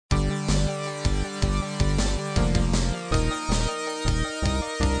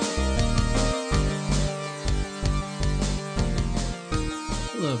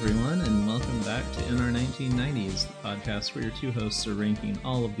90s, the podcast where your two hosts are ranking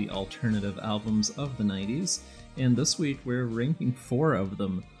all of the alternative albums of the 90s. And this week we're ranking 4 of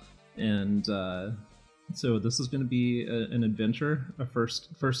them. And so this is going to be an adventure, a first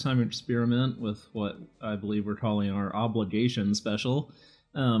time experiment with what I believe we're calling our obligation special.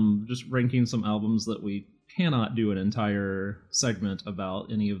 Just ranking some albums that we cannot do an entire segment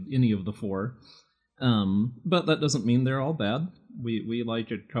about any of the 4. But that doesn't mean they're all bad. We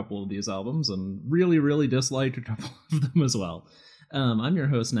like a couple of these albums and really dislike a couple of them as well. I'm your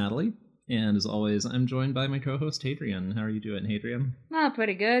host, Natalie, and as always, I'm joined by my co-host, Hadrian. How are you doing, Hadrian? Oh,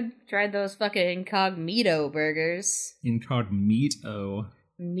 pretty good. Tried those fucking incognito burgers. Incognito?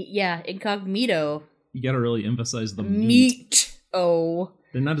 Yeah, incognito. You gotta really emphasize the meat. Oh.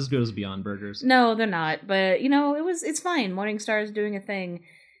 They're not as good as Beyond Burgers. No, they're not, but, it's fine. Morningstar is doing a thing.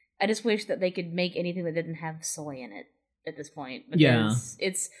 I just wish that they could make anything that didn't have soy in it at this point.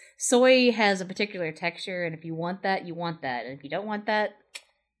 Because soy has a particular texture, and if you want that, you want that. And if you don't want that...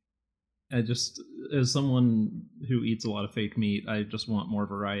 I just, as someone who eats a lot of fake meat, I just want more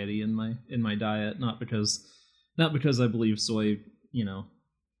variety in my diet. Not because I believe soy,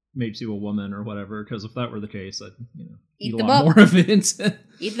 makes you a woman or whatever. Because if that were the case, I'd eat a lot more of it.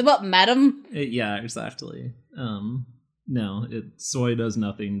 Eat them up, madam. Yeah, exactly. No, soy does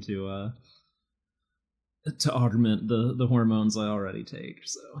nothing to augment the hormones I already take,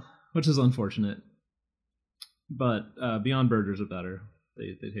 so which is unfortunate. But Beyond Burgers are better.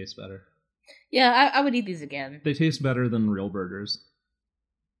 They taste better. Yeah, I would eat these again. They taste better than real burgers.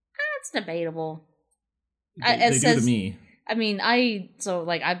 That's debatable. They do to me. I mean,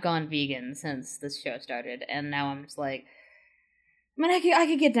 I've gone vegan since this show started, and now I'm just like, I mean, I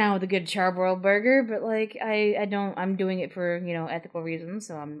could get down with a good charbroiled burger, but I don't. I'm doing it for ethical reasons,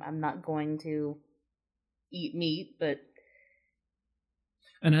 so I'm not going to eat meat. But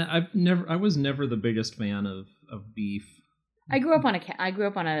I was never the biggest fan of beef. I grew up on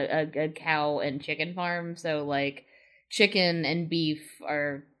a cow and chicken farm, so chicken and beef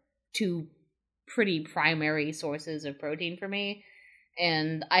are two pretty primary sources of protein for me.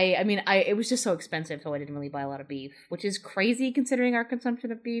 And it was just so expensive, so I didn't really buy a lot of beef, which is crazy considering our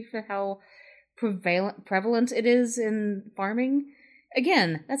consumption of beef and how prevalent it is in farming.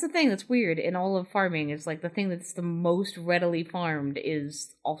 Again, that's the thing that's weird in all of farming. It's the thing that's the most readily farmed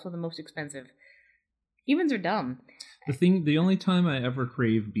is also the most expensive. Humans are dumb. The only time I ever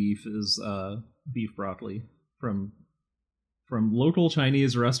crave beef is beef broccoli from local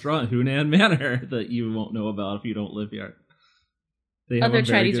Chinese restaurant Hunan Manor that you won't know about if you don't live here. Other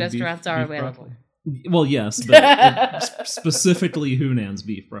Chinese restaurants are available. Broccoli. Well, yes, but specifically Hunan's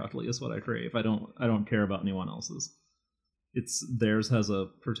beef broccoli is what I crave. I don't care about anyone else's. Theirs has a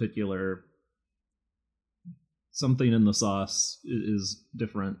particular something in the sauce is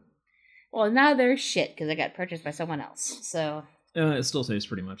different. Well, now they're shit because they got purchased by someone else. So it still tastes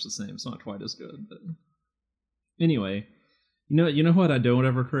pretty much the same. It's not quite as good, but anyway. You know what I don't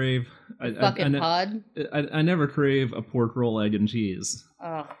ever crave? Pod? I never crave a pork roll, egg, and cheese.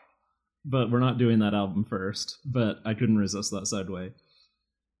 Ugh. But we're not doing that album first. But I couldn't resist that segue.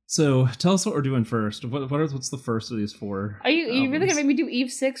 So tell us what we're doing first. What's the first of these 4? Are you really gonna make me do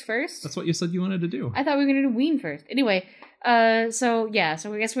Eve 6 first? That's what you said you wanted to do. I thought we were gonna do Ween first. Anyway, so I guess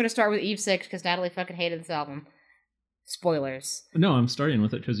we're gonna start with Eve 6 because Natalie fucking hated this album. Spoilers. No, I'm starting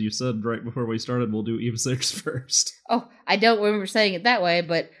with it because you said right before we started we'll do Eve 6 first. Oh, I don't remember saying it that way,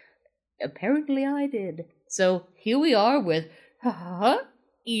 but apparently I did. So here we are with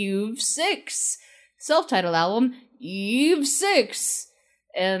Eve 6. Self-titled album, Eve 6.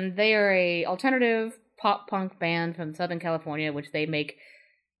 And they are a alternative pop-punk band from Southern California, which they make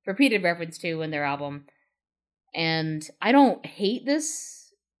repeated reference to in their album. And I don't hate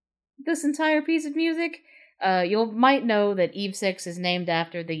this entire piece of music. You might know that Eve 6 is named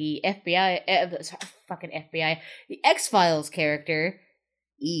after the FBI, the X-Files character,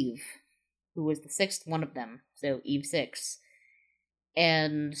 Eve, who was the 6th one of them, so Eve 6.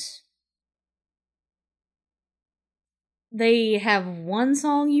 And they have one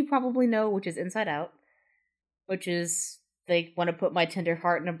song you probably know, which is Inside Out, which is, they want to put my tender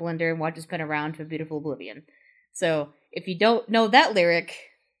heart in a blender and watch it spin around to a beautiful oblivion. So, if you don't know that lyric...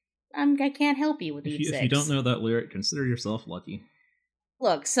 I can't help you with Eve 6. If you don't know that lyric, consider yourself lucky.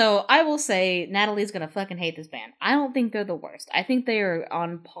 Look, so I will say Natalie's gonna fucking hate this band. I don't think they're the worst. I think they are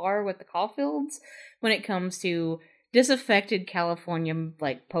on par with the Caulfields when it comes to disaffected California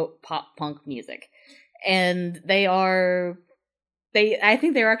pop-punk music. And I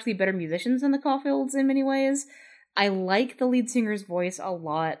think they're actually better musicians than the Caulfields in many ways. I like the lead singer's voice a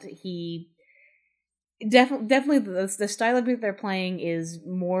lot. He definitely the style of music they're playing is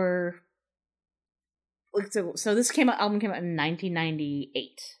more So this album came out in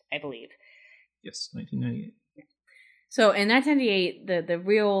 1998, I believe. Yes, 1998. So in 1998, the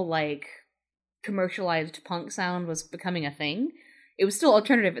real like commercialized punk sound was becoming a thing. It was still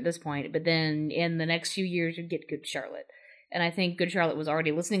alternative at this point, but then in the next few years you'd get Good Charlotte. And I think Good Charlotte was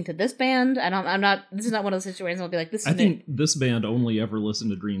already listening to this band. This is not one of those situations I'll be like, this is I think this band only ever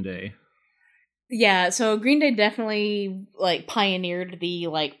listened to Green Day. Yeah, so Green Day definitely like pioneered the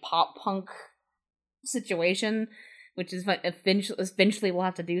like pop punk situation, which is eventually we'll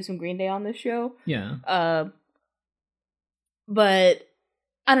have to do some Green Day on this show. Yeah. But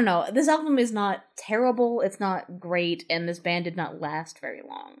I don't know. This album is not terrible. It's not great, and this band did not last very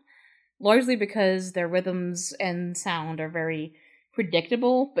long. Largely because their rhythms and sound are very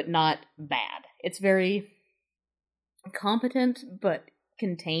predictable, but not bad. It's very competent, but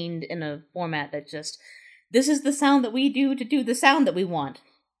contained in a format that just, this is the sound that we do to do the sound that we want.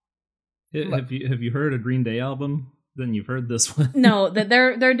 Have you heard a Green Day album? Then you've heard this one. No,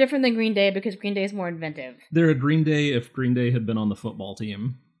 they're different than Green Day because Green Day is more inventive. They're a Green Day if Green Day had been on the football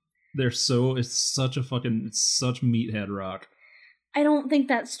team. It's such meathead rock. I don't think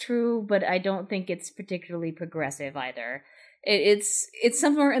that's true, but I don't think it's particularly progressive either. It's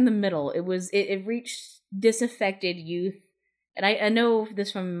somewhere in the middle. It reached disaffected youth, and I know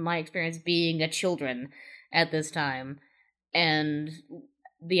this from my experience being a children at this time, and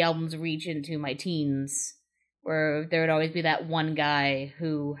the albums reach into my teens, where there would always be that one guy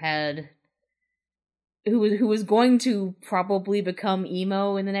who was going to probably become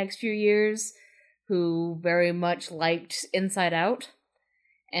emo in the next few years, who very much liked Inside Out.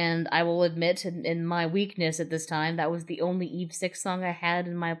 And I will admit, in my weakness at this time, that was the only Eve 6 song I had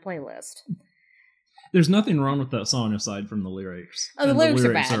in my playlist. There's nothing wrong with that song aside from the lyrics. Oh, the lyrics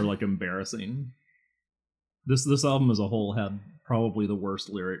are bad. Are like embarrassing. This album as a whole had probably the worst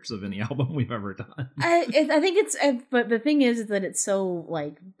lyrics of any album we've ever done. I think it's, but the thing is that it's so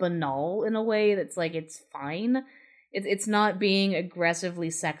like banal in a way that's like it's fine. It's not being aggressively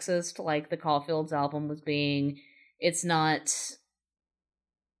sexist like the Caulfields album was being. It's not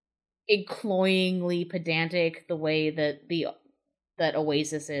cloyingly pedantic the way that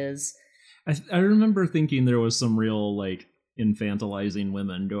Oasis is. I remember thinking there was some real like infantilizing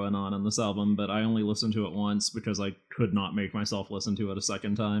women going on in this album, but I only listened to it once because I could not make myself listen to it a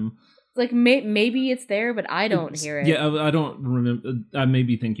second time. Like maybe it's there, but I don't hear it. Yeah, I don't remember. I may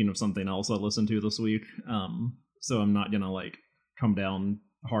be thinking of something else I listened to this week. So I'm not gonna like come down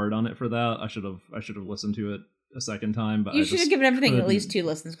hard on it for that. I should have listened to it a second time, but you should have given everything at least 2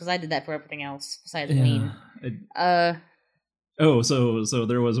 listens because I did that for everything else besides Lean. Oh, so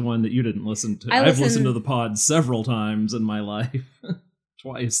there was one that you didn't listen to. I've listened to the pod several times in my life,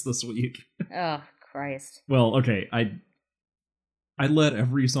 twice this week. Oh Christ! Well, okay, I let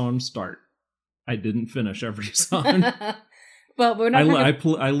every song start. I didn't finish every song. But we're not.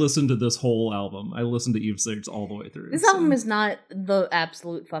 I listened to this whole album. I listened to Eve 6 all the way through. This album is not the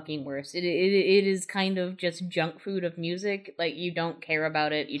absolute fucking worst. It is kind of just junk food of music. Like, you don't care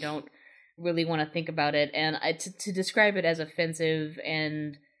about it. You don't really want to think about it. And to describe it as offensive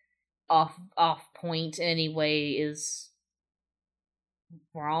and off point in any way is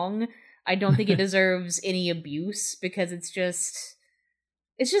wrong. I don't think it deserves any abuse because it's just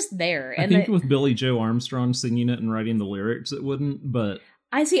there. And I think with Billie Joe Armstrong singing it and writing the lyrics, it wouldn't. But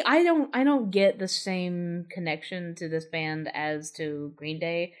I don't get the same connection to this band as to Green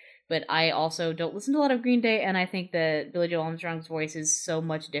Day. But I also don't listen to a lot of Green Day, and I think that Billie Joe Armstrong's voice is so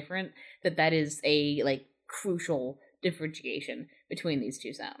much different that is a like crucial differentiation between these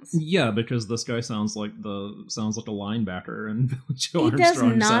two sounds. Yeah, because this guy sounds like a linebacker, and Billie Joe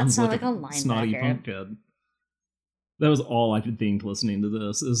Armstrong does not sound like a linebacker. Snotty punk kid. That was all I could think listening to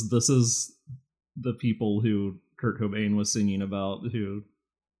this. This is the people who Kurt Cobain was singing about, who,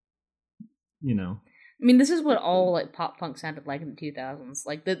 you know. I mean, this is what all like pop punk sounded like in the 2000s.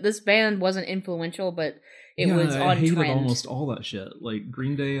 Like this band wasn't influential, but it was on I hated trend. Almost all that shit. Like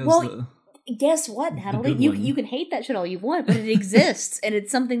Green Day is guess what, Natalie? You can hate that shit all you want, but it exists, and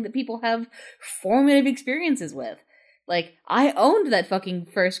it's something that people have formative experiences with. Like, I owned that fucking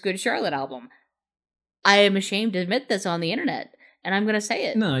first Good Charlotte album. I am ashamed to admit this on the internet, and I'm gonna say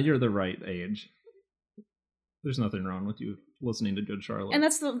it. No, you're the right age. There's nothing wrong with you listening to Good Charlotte. And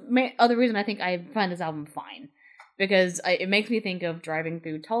that's the other reason I think I find this album fine. Because it makes me think of driving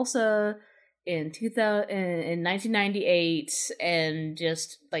through Tulsa in 1998, and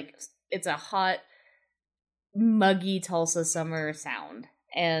just, like, it's a hot, muggy Tulsa summer sound.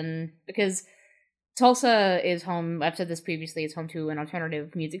 And because Tulsa is home, I've said this previously, it's home to an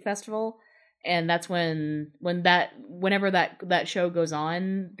alternative music festival. And that's whenever that show goes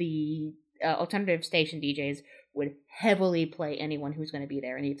on, the alternative station DJs would heavily play anyone who's going to be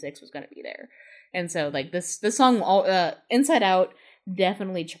there, and Eve 6 was going to be there. And so, like, this song, Inside Out,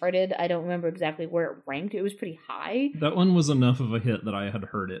 definitely charted. I don't remember exactly where it ranked. It was pretty high. That one was enough of a hit that I had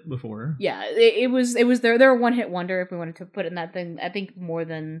heard it before. Yeah, it was their one-hit wonder, if we wanted to put it in that thing. I think more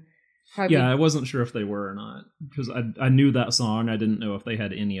than Harvey. Yeah, I wasn't sure if they were or not, because I knew that song. I didn't know if they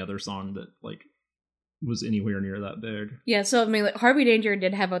had any other song that, like, was anywhere near that big. Yeah, so I mean, like, Harvey Danger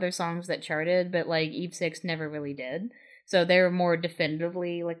did have other songs that charted, but like Eve 6 never really did. So they were more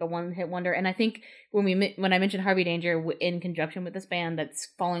definitively like a one-hit wonder. And I think when I mentioned Harvey Danger in conjunction with this band that's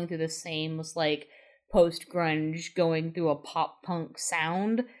falling through the same like post-grunge, going through a pop-punk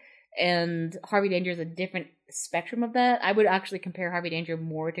sound, and Harvey Danger is a different spectrum of that, I would actually compare Harvey Danger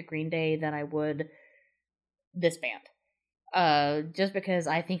more to Green Day than I would this band. Just because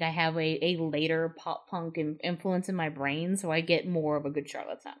I think I have a later pop punk influence in my brain, so I get more of a Good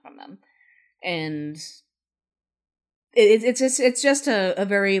Charlotte sound from them, and it's just a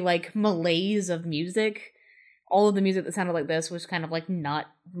very like malaise of music. All of the music that sounded like this was kind of like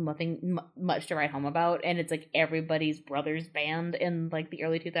nothing much to write home about, and it's like everybody's brother's band in like the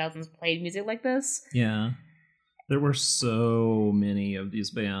early 2000s played music like this. Yeah. There were so many of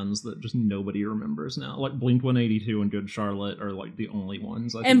these bands that just nobody remembers now. Like Blink-182 and Good Charlotte are like the only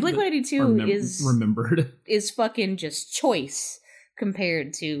ones. And Blink-182 is remembered. Is fucking just choice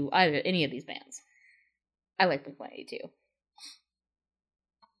compared to any of these bands. I like Blink-182.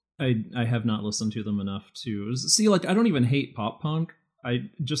 I have not listened to them enough to see. Like, I don't even hate pop punk. I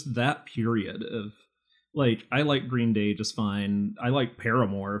just that period of. Like, I like Green Day just fine. I like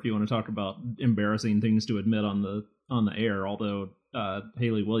Paramore, if you want to talk about embarrassing things to admit on the air, although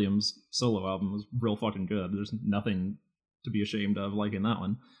Hayley Williams' solo album was real fucking good. There's nothing to be ashamed of liking that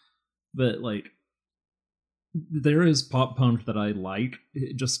one. But, like, there is pop punk that I like.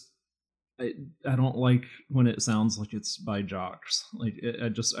 It just, I don't like when it sounds like it's by jocks. Like,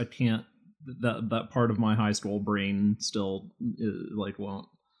 I can't, that part of my high school brain still, like, won't.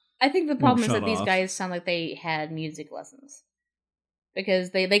 I think the problem is that these guys sound like they had music lessons, because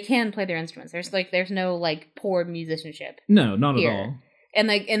they can play their instruments. There's no like poor musicianship. No, not here. At all.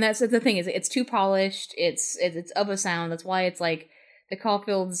 And that's the thing, is it's too polished. It's of a sound. That's why it's like the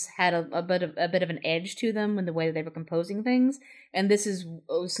Caulfields had a bit of an edge to them in the way that they were composing things. And this is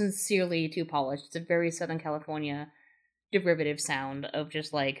sincerely too polished. It's a very Southern California derivative sound of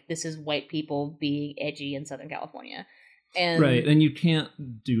just like, this is white people being edgy in Southern California. And right, and you can't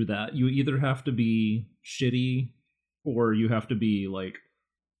do that. You either have to be shitty, or you have to be like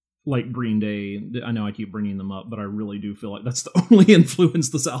Green Day. I know I keep bringing them up, but I really do feel like that's the only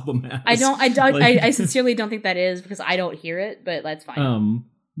influence this album has. I sincerely don't think that is, because I don't hear it, but that's fine.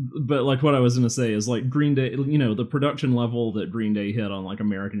 But like what I was gonna say is like Green Day, you know, the production level that Green Day hit on like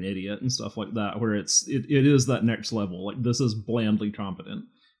American Idiot and stuff like that, where it is that next level. Like, this is blandly competent.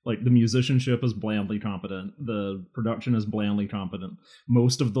 Like, the musicianship is blandly competent. The production is blandly competent.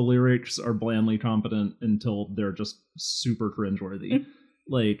 Most of the lyrics are blandly competent until they're just super cringeworthy.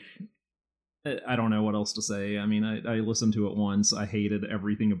 Like, I don't know what else to say. I mean, I listened to it once. I hated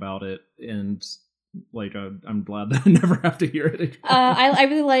everything about it. And, like, I'm glad that I never have to hear it again. I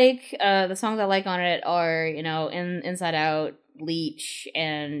really like, the songs I like on it are, you know, Inside Out, Leech,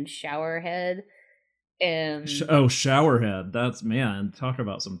 and Showerhead. And Showerhead. That's, man, talk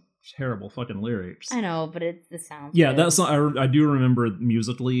about some terrible fucking lyrics. I know, but the sound. Yeah, that song, I do remember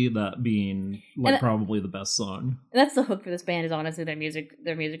musically that being like probably the best song. That's the hook for this band, is honestly their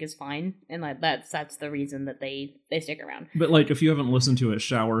music is fine, and like that's the reason that they stick around. But like, if you haven't listened to it,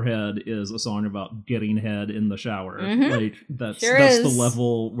 Showerhead is a song about getting head in the shower. Mm-hmm. Like, that's the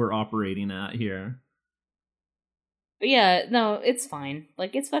level we're operating at here. But yeah, no, it's fine.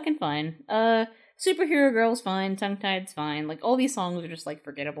 Like, it's fucking fine. Superhero Girl's fine, Tongue Tied's fine. Like, all these songs are just like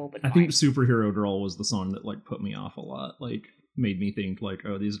forgettable, but fine. I think Superhero Girl was the song that like put me off a lot. Like, made me think like,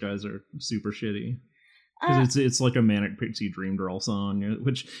 oh, these guys are super shitty. Because it's like a Manic Pixie Dream Girl song,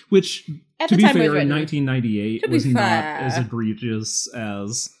 which to be fair, in 1998 was not as egregious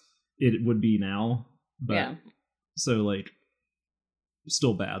as it would be now. But yeah. So like,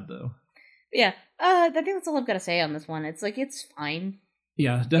 still bad though. Yeah, I think that's all I've got to say on this one. It's like, it's fine.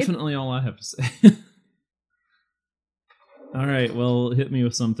 Yeah, definitely all I have to say. All right, well, hit me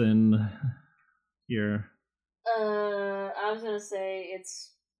with something here. I was gonna say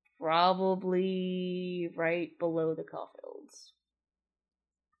it's probably right below the Caulfields.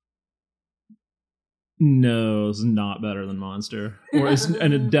 No, it's not better than Monster, and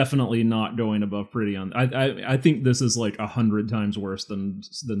it's definitely not going above Pretty on. I think this is like 100 times worse than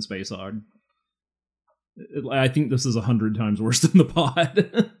Space Hog. I think this is 100 times worse than The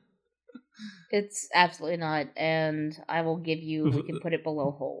Pod. It's absolutely not, and I will give you. We can put it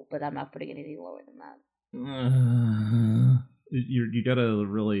below Hole, but I'm not putting it any lower than that. You gotta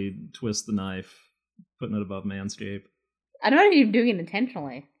really twist the knife, putting it above Manscape. I'm not even doing it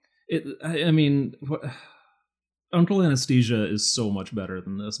intentionally. I mean, Uncle Anesthesia is so much better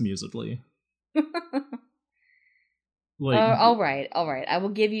than this musically. Like, all right. I will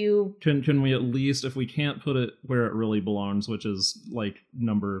give you. Can we at least, if we can't put it where it really belongs, which is like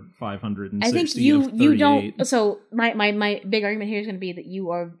number 560? I think you don't. So my big argument here is going to be that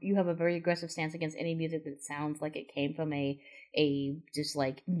you have a very aggressive stance against any music that sounds like it came from a just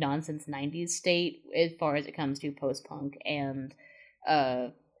like nonsense 90s state as far as it comes to post punk and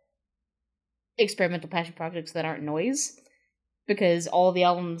experimental passion projects that aren't noise, because all the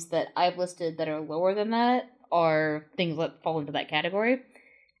albums that I've listed that are lower than that are things that fall into that category.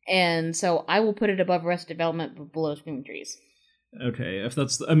 And so I will put it above Arrested Development but below Screaming Trees. Okay, if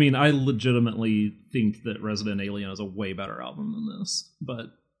that's... I mean, I legitimately think that Resident Alien is a way better album than this, but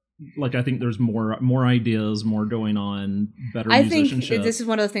like I think there's more ideas, more going on, better musicianship. I think this is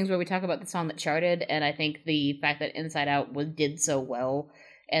one of those things where we talk about the song that charted, and I think the fact that Inside Out did so well,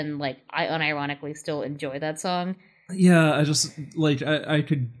 and like I unironically still enjoy that song. Yeah, I just, like, I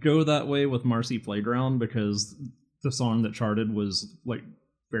could go that way with Marcy Playground because the song that charted was, like,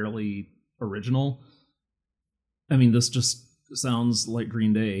 fairly original. I mean, this just sounds like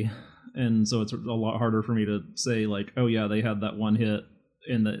Green Day, and so it's a lot harder for me to say, like, oh yeah, they had that one hit,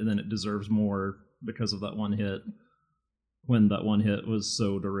 and then it deserves more because of that one hit, when that one hit was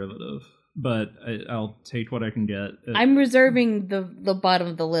so derivative. But I'll take what I can get. I'm reserving the bottom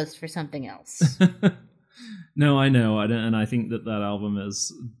of the list for something else. No, I know, and I think that album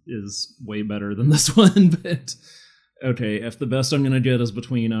is way better than this one. But okay, if the best I'm gonna get is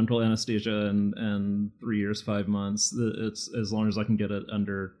between Uncle Anesthesia and 3 Years 5 Months, it's as long as I can get it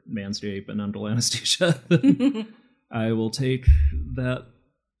under Manscape and Uncle Anesthesia, then I will take that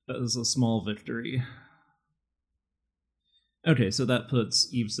as a small victory. Okay, so that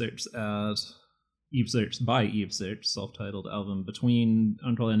puts Eve 6 at Eve 6 by Eve 6, self-titled album, between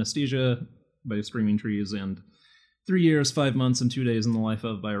Uncle Anesthesia by Screaming Trees and 3 Years, 5 Months, and 2 Days in the Life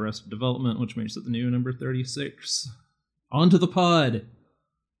of by Arrested Development, which makes it the new number 36. On to the pod!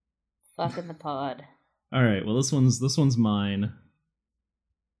 Fucking the pod. Alright, well this one's mine.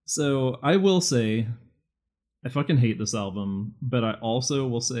 So, I will say, I fucking hate this album, but I also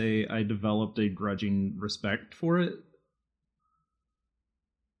will say I developed a grudging respect for it.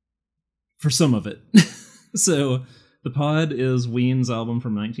 For some of it. So, The Pod is Ween's album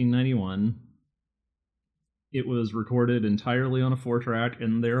from 1991. It was recorded entirely on a 4-track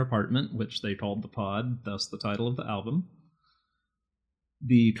in their apartment, which they called The Pod, thus the title of the album.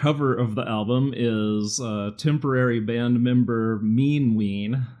 The cover of the album is temporary band member Mean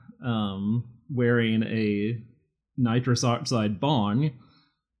Ween wearing a nitrous oxide bong,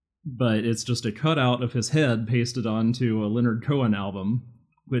 but it's just a cutout of his head pasted onto a Leonard Cohen album,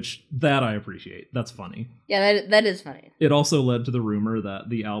 which, that I appreciate. That's funny. Yeah, that is funny. It also led to the rumor that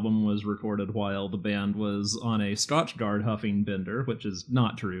the album was recorded while the band was on a Scotchgard huffing bender, which is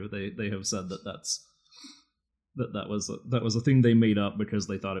not true. They have said that was a thing they made up because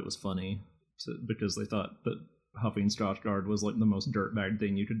they thought it was funny, because they thought that huffing Scotchgard was like the most dirtbag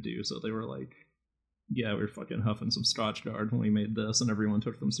thing you could do. So they were like, yeah, we're fucking huffing some Scotchgard when we made this, and everyone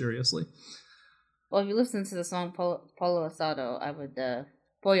took them seriously. Well, if you listen to the song Pollo Asado,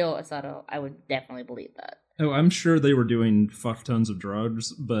 Pollo Asado, I would definitely believe that. Oh, I'm sure they were doing fuck tons of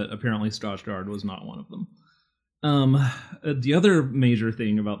drugs, but apparently Scotchgard was not one of them. The other major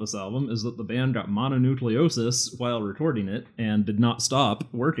thing about this album is that the band got mononucleosis while recording it and did not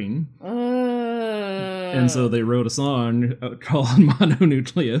stop working. And so they wrote a song called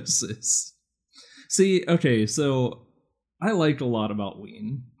Mononucleosis. See, okay, so I liked a lot about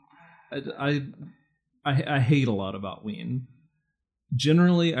Ween. I hate a lot about Ween.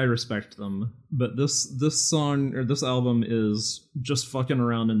 Generally, I respect them, but this song, or this album, is just fucking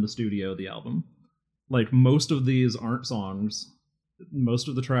around in the studio, the album. Like, most of these aren't songs. Most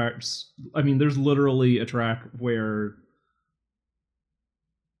of the tracks... I mean, there's literally a track where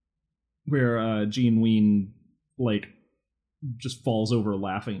Gene Ween, like, just falls over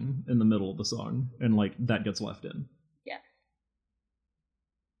laughing in the middle of the song, and, like, that gets left in. Yeah.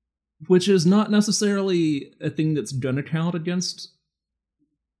 Which is not necessarily a thing that's gonna count against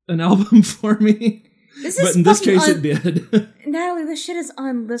an album for me, but in this case it did. Natalie, this shit is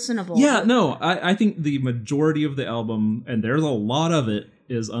unlistenable. Yeah, no, I think the majority of the album, and there's a lot of it,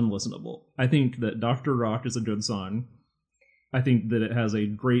 is unlistenable. I think that Dr. Rock is a good song. I think that it has a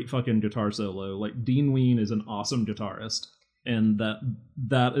great fucking guitar solo. Like, Dean Ween is an awesome guitarist, and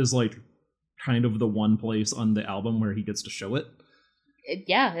that is like kind of the one place on the album where he gets to show it.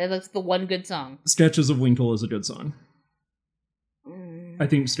 Yeah, that's the one good song. Stretches of Winkle is a good song. I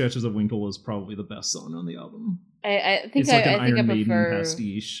think Stretches of Winkle is probably the best song on the album. I think it's like an I think Iron I Maiden prefer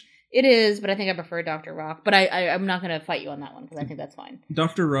pastiche. It is, but I think I prefer Dr. Rock. But I'm not going to fight you on that one because I think that's fine.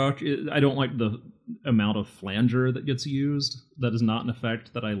 Dr. Rock, I don't like the amount of flanger that gets used. That is not an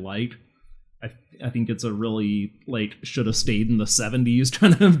effect that I like. I think it's a really, like, should have stayed in the 70s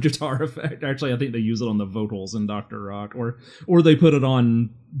kind of guitar effect. Actually, I think they use it on the vocals in Dr. Rock, or they put it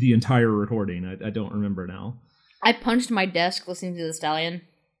on the entire recording. I don't remember now. I punched my desk listening to The Stallion.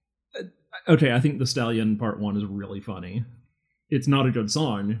 Okay, I think The Stallion Part 1 is really funny. It's not a good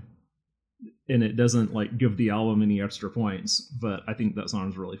song, and it doesn't, like, give the album any extra points, but I think that song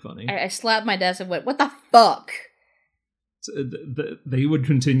is really funny. I slapped my desk and went, what the fuck? So they would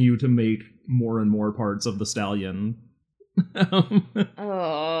continue to make more and more parts of The Stallion.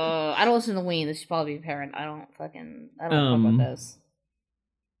 I don't listen to Ween. This should probably be apparent. I don't fuck about this.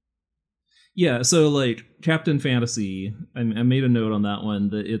 Yeah, so, like, Captain Fantasy, I made a note on that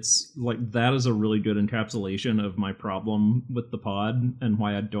one that it's, like, that is a really good encapsulation of my problem with the pod and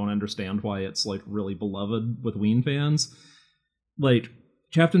why I don't understand why it's, like, really beloved with Ween fans. Like,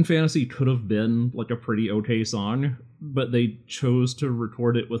 Captain Fantasy could have been, like, a pretty okay song, but they chose to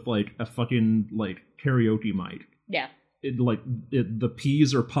record it with, like, a fucking, like, karaoke mic. Yeah. The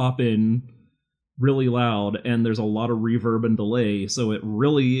P's are popping really loud, and there's a lot of reverb and delay, so it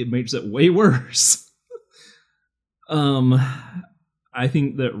makes it way worse. I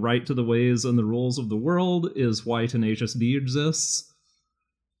think that Right to the Ways and the Rules of the World is why Tenacious D exists.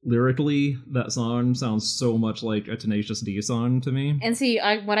 Lyrically, that song sounds so much like a Tenacious D song to me. And see,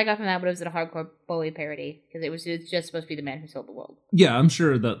 what I got from that was a hardcore Bowie parody, because it's just supposed to be the man who sold the world. Yeah, I'm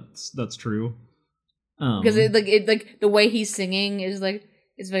sure that's true. Because it the way he's singing is like,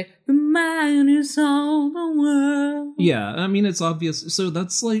 it's like, the man who sold the world. Yeah, I mean, it's obvious. So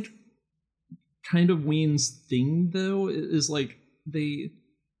that's, like, kind of Ween's thing, though, is, like, they're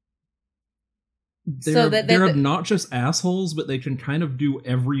obnoxious assholes, but they can kind of do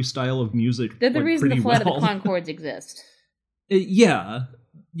every style of music. They're the like, reason the Flight well. of the Conchords exist. Yeah.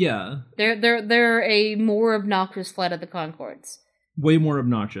 They're a more obnoxious Flight of the Conchords. Way more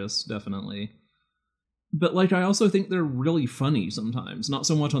obnoxious, definitely. But, like, I also think they're really funny sometimes. Not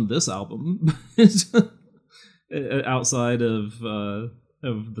so much on this album, outside of The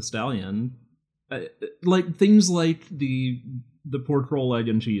Stallion. Like, things like the pork roll, egg,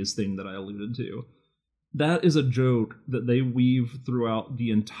 and cheese thing that I alluded to. That is a joke that they weave throughout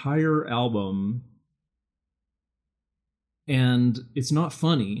the entire album. And it's not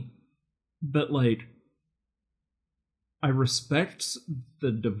funny, but, like, I respect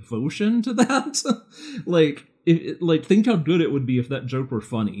the devotion to that. Like, think how good it would be if that joke were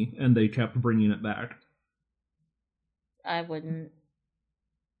funny and they kept bringing it back. I wouldn't.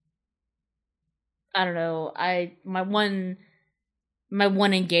 I don't know. My one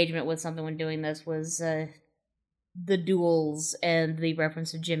engagement with something when doing this was the duels and the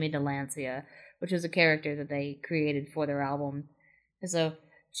reference to Jimmy Delancia, which was a character that they created for their album. And so,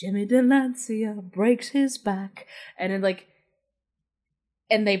 Jimmy Delancia breaks his back, and then, like,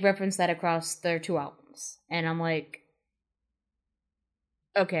 and they reference that across their two albums, and I'm like,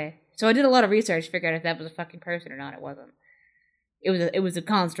 okay. So I did a lot of research to figure out if that was a fucking person or not. It wasn't. It was a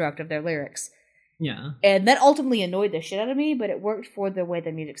construct of their lyrics. Yeah. And that ultimately annoyed the shit out of me, but it worked for the way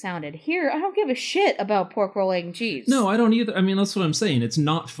the music sounded. Here, I don't give a shit about pork roll, egg, and cheese. No, I don't either. I mean, that's what I'm saying. It's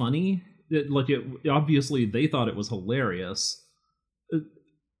not funny. Obviously, they thought it was hilarious.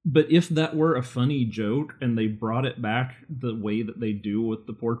 But if that were a funny joke and they brought it back the way that they do with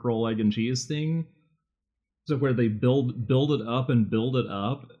the pork roll, egg, and cheese thing, so where they build it up and build it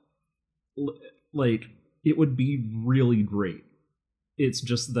up, like, it would be really great. It's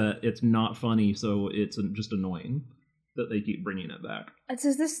just that it's not funny, so it's just annoying that they keep bringing it back. It's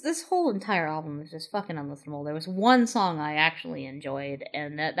just, this whole entire album is just fucking unlistenable. There was one song I actually enjoyed,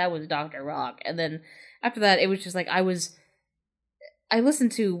 and that was Dr. Rock. And then after that, it was just like I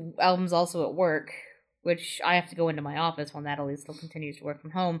listened to albums also at work, which I have to go into my office when Natalie still continues to work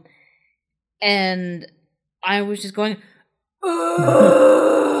from home. And I was just going,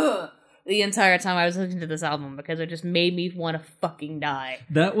 the entire time I was listening to this album because it just made me want to fucking die.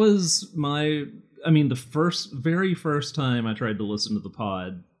 That was the very first time I tried to listen to the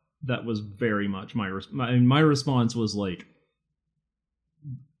pod, that was very much my response was like,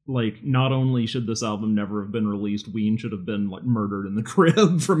 not only should this album never have been released, Ween should have been, like, murdered in the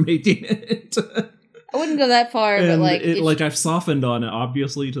crib for making it. I wouldn't go that far, but like I've softened on it,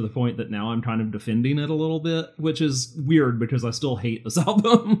 obviously, to the point that now I'm kind of defending it a little bit, which is weird because I still hate this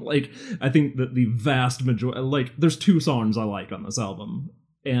album. Like, I think that the vast majority, like, there's 2 songs I like on this album,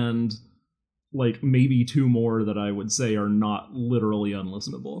 and like maybe 2 more that I would say are not literally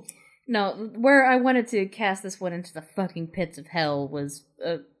unlistenable. No, where I wanted to cast this one into the fucking pits of hell was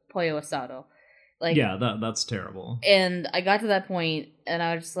Pollo Asado. Like, yeah, that's terrible. And I got to that point, and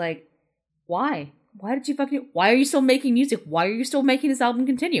I was just like, why? Why did you why are you still making music? Why are you still making this album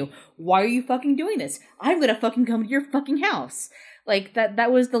continue? Why are you fucking doing this? I'm gonna fucking come to your fucking house. Like,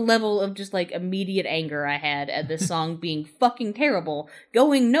 that was the level of just, like, immediate anger I had at this song being fucking terrible,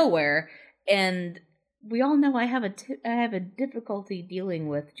 going nowhere, and we all know I have a difficulty dealing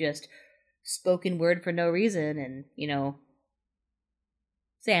with just spoken word for no reason and, you know,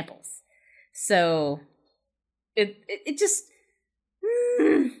 samples. So, it just...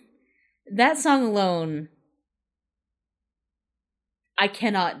 that song alone, I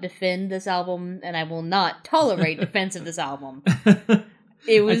cannot defend this album, and I will not tolerate defense of this album.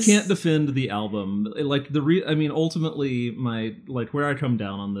 It was... I can't defend the album. Like, ultimately, my, like, where I come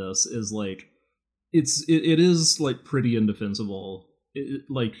down on this is, like, it is, like, pretty indefensible.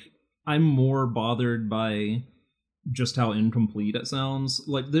 Like, I'm more bothered by just how incomplete it sounds.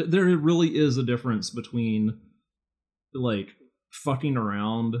 Like, there really is a difference between, like, fucking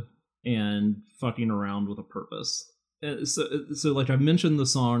around and fucking around with a purpose. So like, I've mentioned the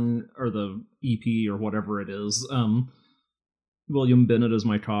song, or the EP, or whatever it is, William Bennett Is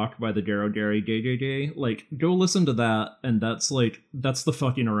My Cock by the Garo Gary JJJ. Like, go listen to that, and that's the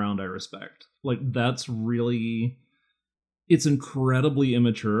fucking around I respect. Like, that's really... it's incredibly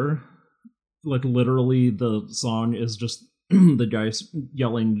immature. Like, literally, the song is just the guy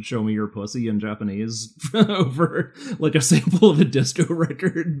yelling, "Show me your pussy" in Japanese over, like, a sample of a disco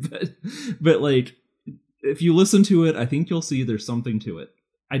record. But like, if you listen to it, I think you'll see there's something to it.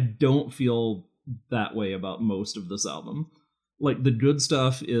 I don't feel that way about most of this album. Like, the good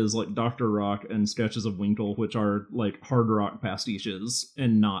stuff is, like, Dr. Rock and Sketches of Winkle, which are, like, hard rock pastiches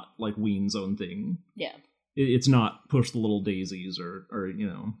and not, like, Ween's own thing. Yeah. It's not Push the Little Daisies or you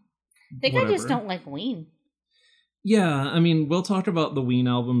know, I think whatever. I just don't like Ween. Yeah, I mean, we'll talk about the Ween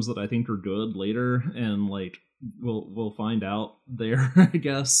albums that I think are good later, and, like, we'll find out there, I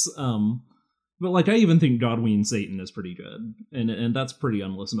guess. But, like, I even think Godween Satan is pretty good, and that's pretty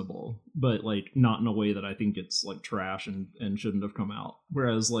unlistenable, but, like, not in a way that I think it's, like, trash and shouldn't have come out.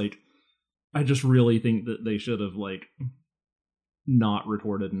 Whereas, like, I just really think that they should have, like, not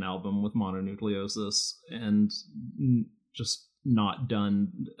recorded an album with Mononucleosis and just not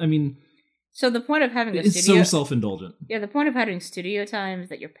done... I mean... So the point of having it's so self-indulgent. Yeah, the point of having studio time is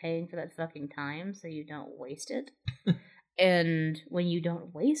that you're paying for that fucking time so you don't waste it. And when you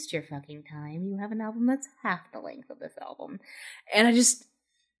don't waste your fucking time, you have an album that's half the length of this album. And I just...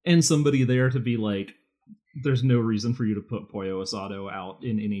 And somebody there to be like, there's no reason for you to put Pollo Asado out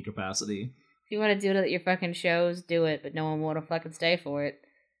in any capacity. If you want to do it at your fucking shows, do it, but no one will fucking stay for it.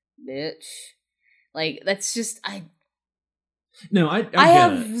 Bitch. Like, that's just... No, I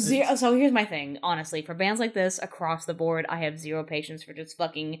have zero. So here's my thing. Honestly, for bands like this across the board, I have zero patience for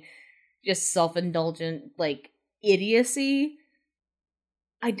just self-indulgent, like, idiocy.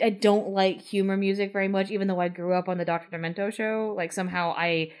 I don't like humor music very much, even though I grew up on the Dr. Demento show. Like, somehow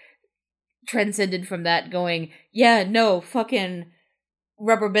I transcended from that, going, yeah, no, fucking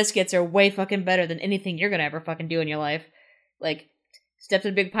Rubber Biscuits are way fucking better than anything you're gonna ever fucking do in your life. Like, Steps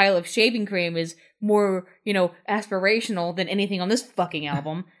in a Big Pile of Shaving Cream is more, you know, aspirational than anything on this fucking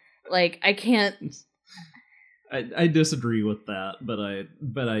album. Like, I can't... I disagree with that,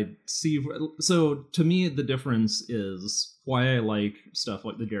 but I see... So, to me, the difference is why I like stuff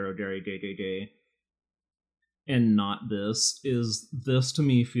like the Garo Gary JJJ and not this, is this to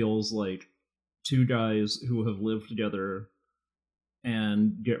me feels like 2 guys who have lived together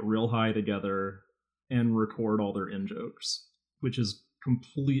and get real high together and record all their in-jokes, which is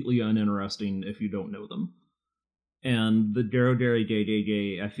completely uninteresting if you don't know them. And the Garo Gary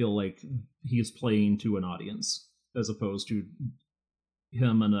JJJ, I feel like he's playing to an audience as opposed to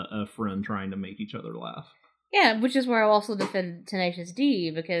him and a friend trying to make each other laugh. Yeah, which is where I'll also defend Tenacious D,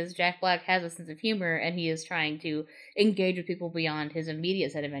 because Jack Black has a sense of humor and he is trying to engage with people beyond his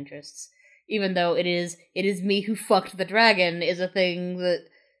immediate set of interests. Even though it is me who fucked the dragon is a thing that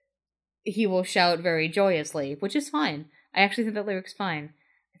he will shout very joyously, which is fine. I actually think that lyric's fine.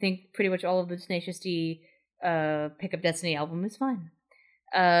 I think pretty much all of the Tenacious D Pick Up Destiny album is fine.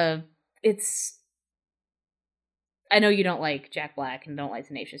 It's... I know you don't like Jack Black and don't like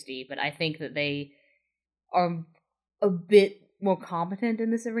Tenacious D, but I think that they are a bit more competent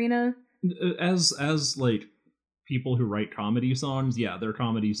in this arena As like people who write comedy songs, yeah, their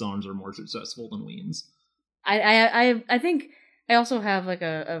comedy songs are more successful than Ween's. I think I also have like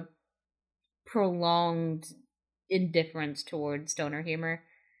a prolonged indifference towards stoner humor.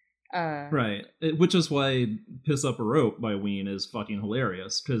 Right, which is why "Piss Up a Rope" by Ween is fucking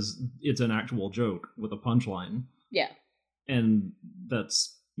hilarious, because it's an actual joke with a punchline. Yeah, and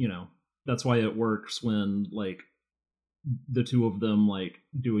that's that's why it works when like the two of them like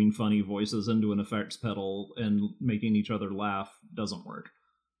doing funny voices into an effects pedal and making each other laugh doesn't work.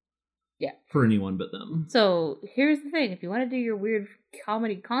 Yeah, for anyone but them. So here's the thing: if you want to do your weird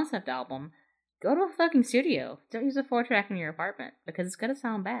comedy concept album, go to a fucking studio. Don't use a 4-track in your apartment, because it's gonna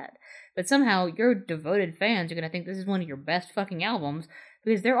sound bad. But somehow your devoted fans are gonna think this is one of your best fucking albums,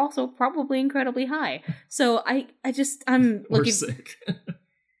 because they're also probably incredibly high. So I'm looking. Sick.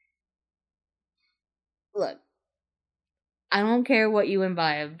 Look, I don't care what you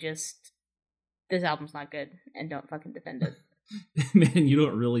imbibe, just this album's not good, and don't fucking defend it. Man, you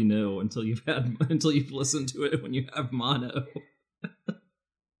don't really know until you've listened to it when you have mono.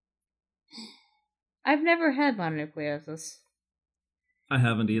 I've never had mononucleosis. I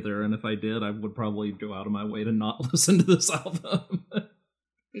haven't either, and if I did, I would probably go out of my way to not listen to this album.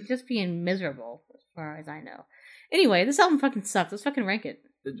 You're just being miserable, as far as I know. Anyway, this album fucking sucks. Let's fucking rank it.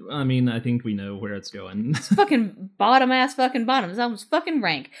 I mean, I think we know where it's going. It's fucking bottom-ass fucking bottom. This album's fucking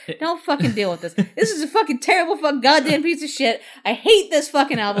rank. Don't fucking deal with this. This is a fucking terrible fucking goddamn piece of shit. I hate this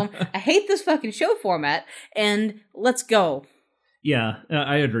fucking album. I hate this fucking show format. And let's go. Yeah,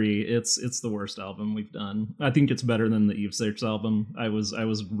 I agree. It's the worst album we've done. I think it's better than the Eve Six album. I was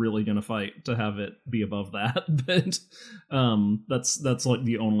really gonna fight to have it be above that, but that's like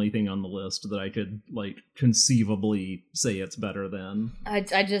the only thing on the list that I could like conceivably say it's better than. I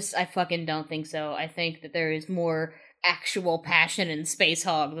fucking don't think so. I think that there is more actual passion in Space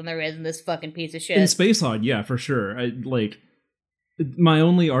Hog than there is in this fucking piece of shit. In Space Hog, yeah, for sure. My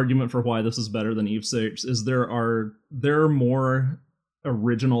only argument for why this is better than Eve Six is there are more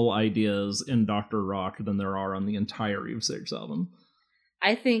original ideas in Dr. Rock than there are on the entire Eve Six album.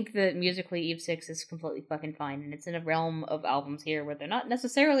 I think that musically Eve Six is completely fucking fine, and it's in a realm of albums here where they're not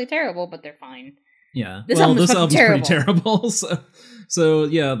necessarily terrible, but they're fine. Yeah, this album's pretty terrible. So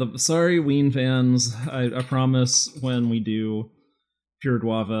yeah, sorry, Ween fans. I promise when we do Pure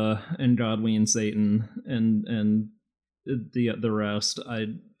Guava and God Ween Satan and the rest,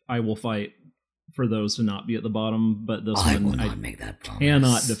 I will fight for those to not be at the bottom, but this one I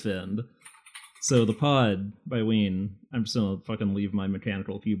cannot defend. So The Pod by Ween, I'm just gonna fucking leave my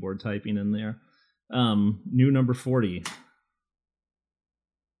mechanical keyboard typing in there. New number 40.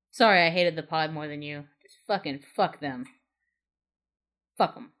 Sorry, I hated The Pod more than you. Just fucking fuck them.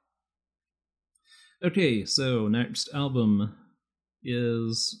 Fuck them. Okay, so next album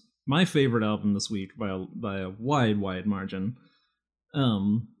is my favorite album this week by a wide margin.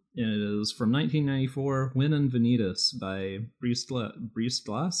 It is from 1994, Win and Vanitas by Briest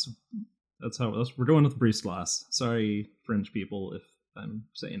Glass. We're going with Briest Glass. Sorry, French people, if I'm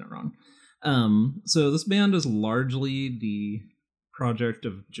saying it wrong. So this band is largely the project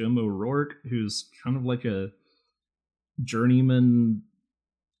of Jim O'Rourke, who's kind of like a journeyman,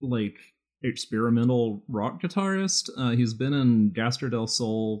 like experimental rock guitarist. He's been in Gaster del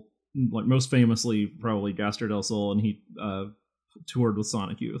Sol, like most famously probably Gaster del Sol, and he toured with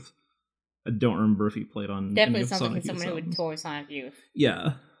Sonic Youth. I don't remember if he played on definitely sounds like someone who would tour Sonic Youth.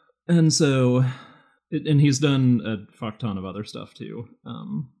 Yeah, and so and he's done a fuck ton of other stuff too,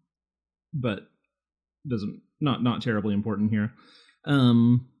 but not terribly important here.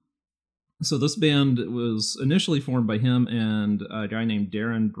 So this band was initially formed by him and a guy named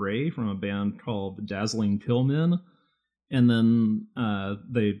Darren Gray from a band called Dazzling Pillmen. And then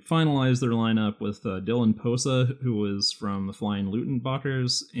they finalized their lineup with Dylan Posa, who was from the Flying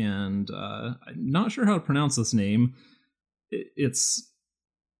Lutenbachers, and I'm not sure how to pronounce this name. It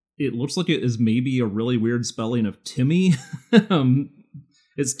looks like it is maybe a really weird spelling of Timmy.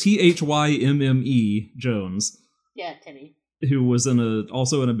 It's Thymme Jones. Yeah, Timmy. Who was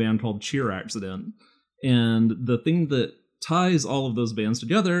also in a band called Cheer Accident. And the thing that ties all of those bands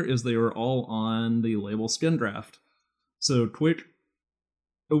together is they were all on the label Skin Draft. So quick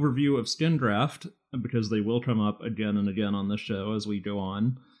overview of Skin Draft, because they will come up again and again on this show as we go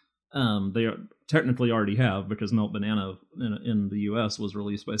on. They technically already have, because Melt Banana in the US was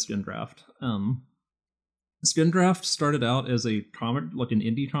released by Skin Draft. Skin Draft started out as a comic, like an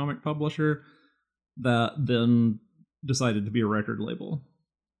indie comic publisher that then decided to be a record label.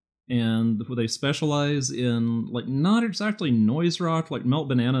 And they specialize in, like, not exactly noise rock. Like, Melt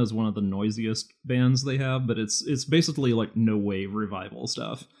Banana is one of the noisiest bands they have, but it's basically like no wave revival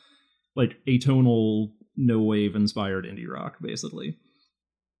stuff. like atonal, no wave inspired indie rock, basically.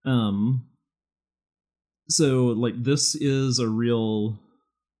 So like this is a real.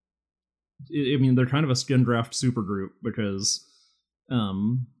 I mean, they're kind of a Skin Draft supergroup because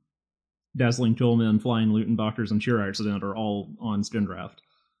Dazzling Toolmen, Flying Lutenbachers, and Sheer Accident are all on Skin Draft.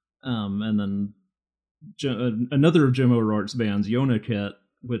 And then another of Jim O'Rourke's bands, Yona Kit,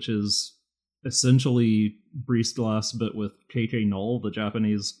 which is essentially Breezeglass but with KK Null, the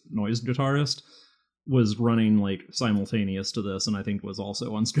Japanese noise guitarist, was running like simultaneous to this, and I think was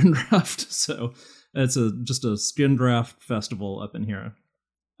also on Skin Draft. So it's just a Skin Draft festival up in here.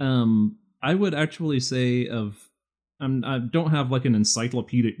 I would actually say I don't have like an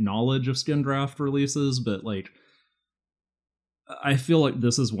encyclopedic knowledge of Skin Draft releases, but like I feel like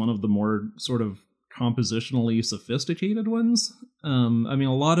this is one of the more sort of compositionally sophisticated ones. I mean,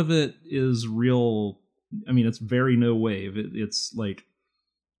 a lot of it is real. I mean, it's very no wave. It's like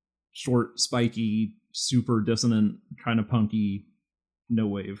short, spiky, super dissonant, kind of punky no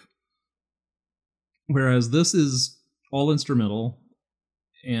wave. Whereas this is all instrumental.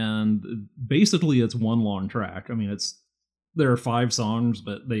 And basically it's one long track. I mean, there are 5 songs,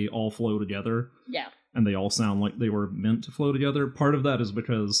 but they all flow together. Yeah. And they all sound like they were meant to flow together. Part of that is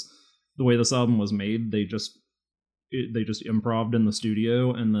because the way this album was made, they just improv'd in the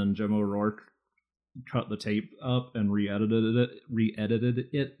studio, and then Jim O'Rourke cut the tape up and re-edited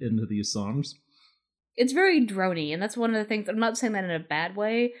it into these songs. It's very drony, and that's one of the things. I'm not saying that in a bad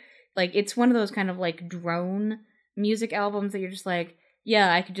way. Like, it's one of those kind of like drone music albums that you're just like,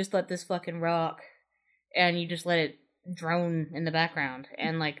 yeah, I could just let this fucking rock, and you just let it drone in the background,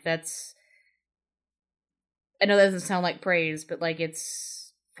 and like that's. I know that doesn't sound like praise, but like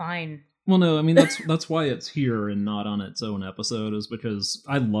it's fine. Well, no, I mean that's why it's here and not on its own episode, is because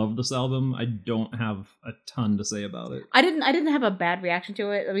I love this album. I don't have a ton to say about it. I didn't have a bad reaction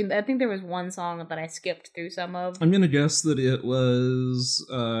to it. I mean, I think there was one song that I skipped through some of. I'm gonna guess that it was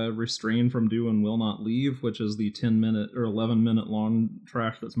 "Restrained from Do and Will Not Leave," which is the 10-minute or 11-minute long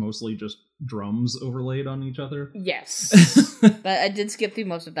track that's mostly just drums overlaid on each other. Yes, but I did skip through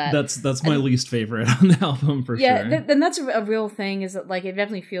most of that. That's my least favorite on the album for sure. Yeah, then that's a real thing. Is that like it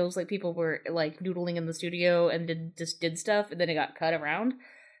definitely feels like people were like noodling in the studio and did stuff, and then it got cut around.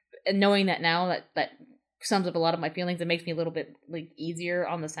 And knowing that now, that sums up a lot of my feelings. It makes me a little bit like easier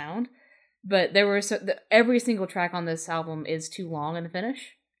on the sound. But there were every single track on this album is too long in the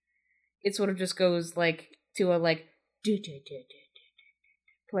finish. It sort of just goes like to a like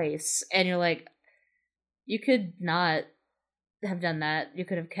place, and you're like, you could not have done that. You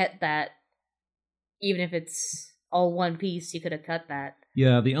could have kept that, even if it's all one piece. You could have cut that.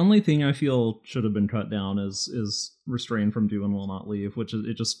 Yeah, the only thing I feel should have been cut down is "Restrained from Do and Will Not Leave," which is,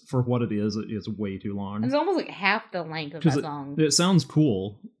 it just, for what it is way too long. It's almost like half the length of that song. It sounds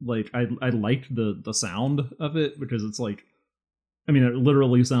cool. Like I liked the sound of it, because it's like, I mean, it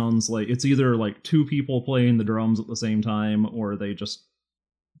literally sounds like it's either like 2 people playing the drums at the same time, or they just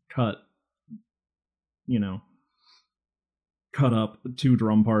cut up 2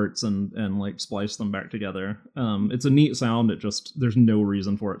 drum parts and like splice them back together. It's a neat sound. It just, there's no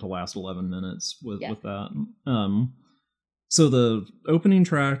reason for it to last 11 minutes with that. So the opening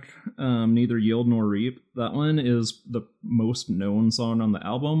track, Neither Yield Nor Reap, that one is the most known song on the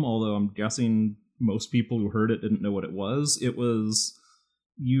album, although I'm guessing most people who heard it didn't know what it was. It was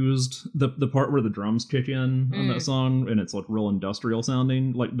used, the part where the drums kick in on that song, and it's like real industrial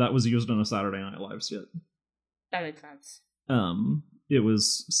sounding, like that was used in a Saturday Night Live skit. That makes sense. It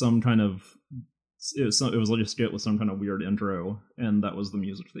was some kind of, it was like a skit with some kind of weird intro, and that was the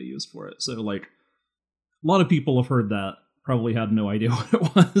music they used for it. So like a lot of people have heard that, probably had no idea what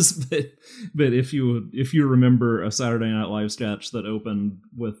it was, but if you remember a Saturday Night Live sketch that opened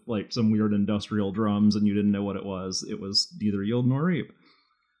with like some weird industrial drums and you didn't know what it was Neither Yield Nor Reap.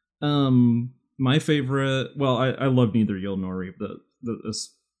 My favorite, well, I love Neither Yield Nor Reap,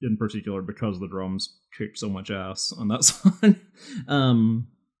 this in particular, because the drums kicked so much ass on that song.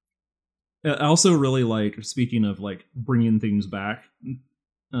 I also really like, speaking of like bringing things back,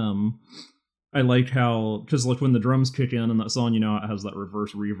 I liked how, because like when the drums kick in that song, it has that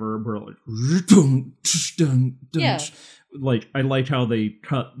reverse reverb where like, like I liked how they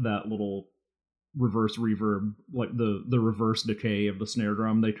cut that little reverse reverb, like the reverse decay of the snare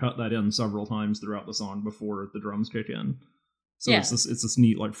drum. They cut that in several times throughout the song before the drums kick in. So it's this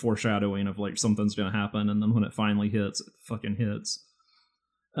neat like foreshadowing of like something's gonna happen, and then when it finally hits, it fucking hits.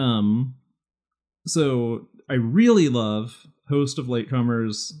 So I really love Host of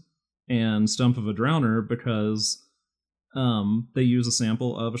Latecomers and Stump of a Drowner, because they use a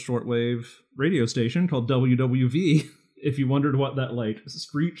sample of a shortwave radio station called WWV if you wondered what that like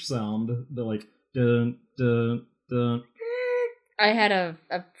screech sound, the like dun dun dun. I had a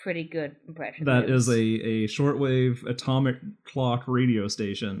pretty good impression. That is a shortwave atomic clock radio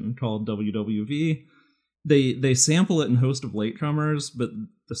station called WWV. They sample it in Host of Latecomers, but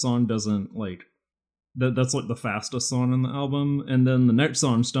the song doesn't like that's like the fastest song in the album. And then the next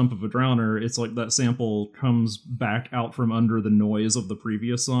song, Stump of a Drowner, it's like that sample comes back out from under the noise of the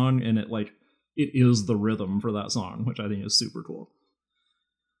previous song, and it is the rhythm for that song, which I think is super cool.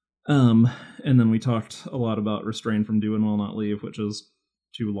 And then we talked a lot about Restrain from Do and Will Not Leave, which is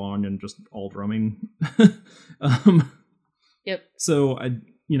too long and just all drumming. Yep. So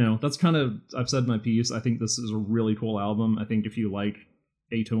that's kind of, I've said my piece. I think this is a really cool album. I think if you like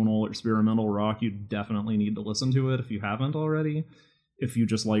atonal experimental rock, you definitely need to listen to it if you haven't already. If you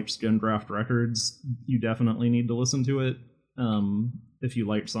just liked Skin Draft Records, you definitely need to listen to it. If you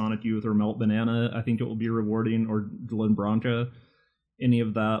liked Sonic Youth or Melt Banana, I think it will be rewarding, or Glen Branca, any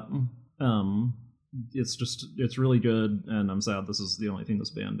of that. It's really good, and I'm sad this is the only thing this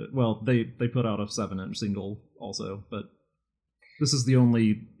band did. Well, they put out a 7-inch single also, but this is the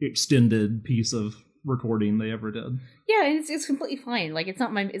only extended piece of recording they ever did. Yeah, and it's completely fine. Like, it's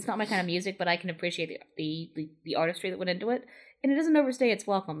not my kind of music, but I can appreciate the artistry that went into it, and it doesn't overstay its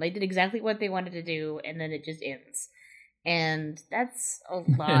welcome. They did exactly what they wanted to do, and then it just ends. And that's a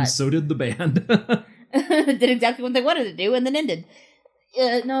lot. And so did the band. Did exactly what they wanted to do, and then ended.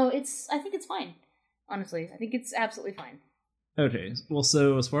 No, I think it's fine. Honestly, I think it's absolutely fine. Okay, well,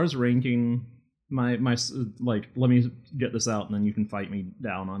 so as far as ranking, my like, let me get this out, and then you can fight me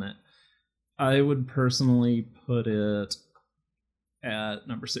down on it. I would personally put it at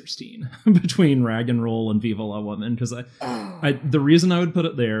number 16 between Rag and Roll and Viva La Woman, because the reason I would put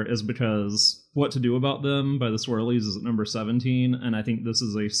it there is because What to Do About Them by the Swirlies is at number 17, and I think this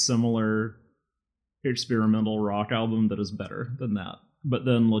is a similar experimental rock album that is better than that. But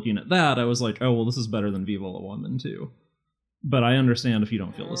then looking at that, I was like, oh, well, this is better than Viva La Woman too. But I understand if you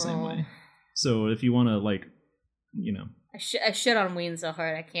don't feel the same way. So if you want to, like, I shit on Ween so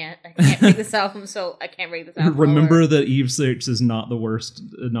hard I can't rate this album, so I can't rate this album. Remember that Eve 6 is not the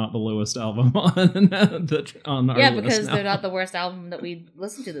lowest album on our yeah, list because now. they're not the worst album that we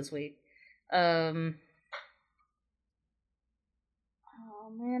listened to this week. Oh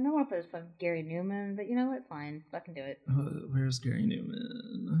man, I want to put this fucking Gary Newman, but you know what? Fine, fucking do it. Where's Gary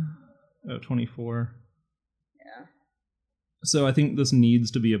Newman? 24. Yeah. So I think this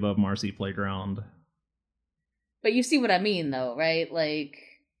needs to be above Marcy Playground. But you see what I mean, though, right? Like,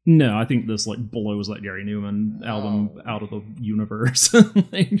 no, I think this like blows that Gary Newman album out of the universe.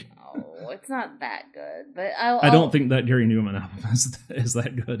 It's not that good. But I don't think that Gary Newman album is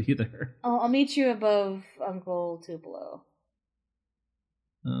that good either. I'll meet you above Uncle Tupelo.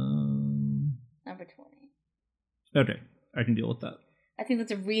 Number 20. Okay, I can deal with that. I think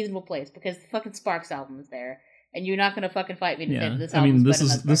that's a reasonable place because the fucking Sparks album is there, and you're not going to fucking fight me to say this album. I mean, this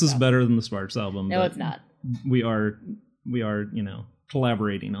is better than the Sparks album. No, it's not. We are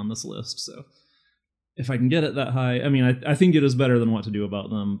collaborating on this list, so if I can get it that high, I mean, I think it is better than What to Do About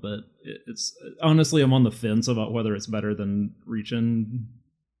Them, but it's honestly, I'm on the fence about whether it's better than Reachin',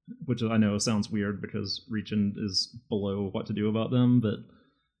 which I know sounds weird because Reachin' is below What to Do About Them, but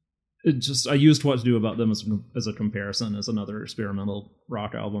I used What to Do About Them as a comparison as another experimental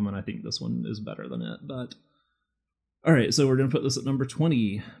rock album, and I think this one is better than it. But all right, so we're going to put this at number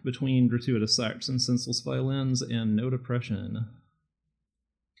 20 between Gratuitous Sax and Senseless Violins and No Depression.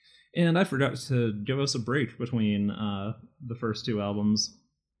 And I forgot to give us a break between the first two albums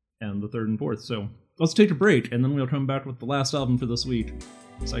and the third and fourth. So let's take a break, and then we'll come back with the last album for this week,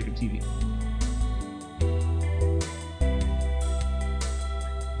 Psychic TV.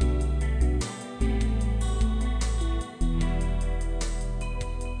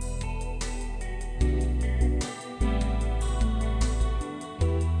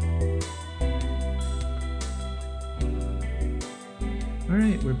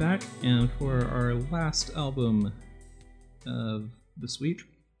 Alright, we're back, and for our last album of this week,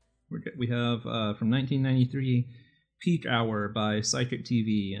 we have from 1993, Peak Hour by Psychic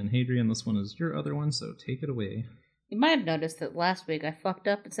TV. And Hadrian, this one is your other one, so take it away. You might have noticed that last week I fucked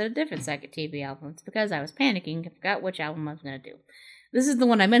up and said a different Psychic TV album. It's because I was panicking and forgot which album I was going to do. This is the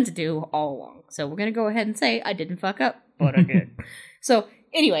one I meant to do all along, so we're going to go ahead and say I didn't fuck up, but I did. So,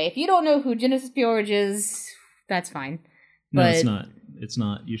 anyway, if you don't know who Genesis P-Orridge is, that's fine. No, it's not. It's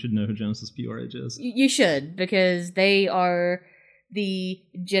not. You should know who Genesis P-Orridge is. You should, because they are the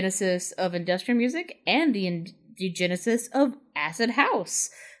genesis of industrial music and the genesis of acid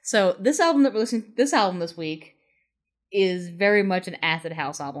house. So this album that we're listening to, this album this week, is very much an acid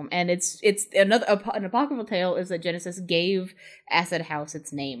house album, and it's another an apocryphal tale is that Genesis gave acid house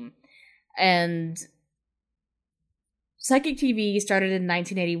its name, and Psychic TV started in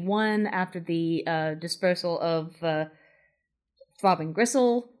 1981 after the dispersal of Throbbing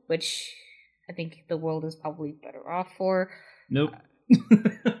Gristle, which I think the world is probably better off for. Nope.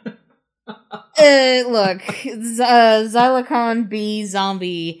 Look, Xylophon B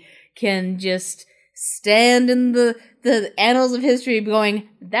Zombie can just stand in the annals of history going,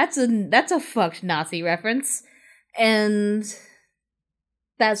 that's a fucked Nazi reference. And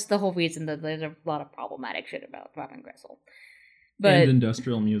that's the whole reason that there's a lot of problematic shit about Throbbing Gristle. And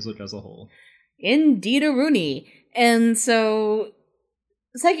industrial music as a whole. Indeed a Rooney. And so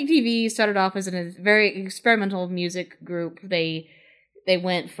Psychic TV started off as a very experimental music group. They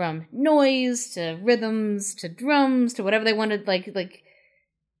went from noise to rhythms to drums to whatever they wanted, like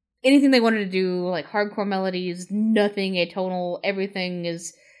anything they wanted to do, like hardcore melodies, nothing atonal, everything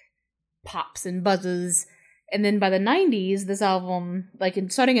is pops and buzzes. And then by the 90s, this album,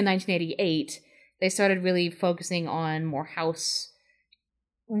 starting in 1988, they started really focusing on more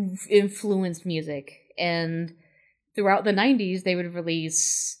house-influenced music. And throughout the 90s, they would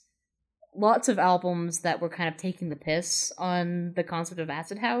release lots of albums that were kind of taking the piss on the concept of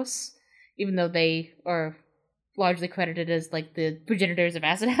acid house, even though they are largely credited as the progenitors of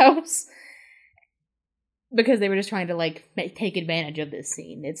acid house, because they were just trying to take advantage of this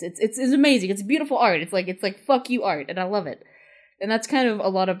scene. It's amazing. It's beautiful art. It's like fuck you art, and I love it. And that's kind of a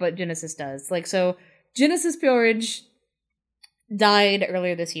lot of what Genesis does. So Genesis Peerage died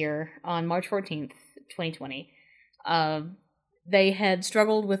earlier this year on March 14th, 2020. They had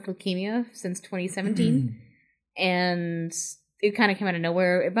struggled with leukemia since 2017, and it kind of came out of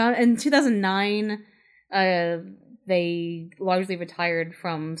nowhere. About in 2009, they largely retired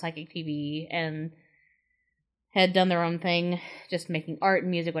from Psychic TV and had done their own thing, just making art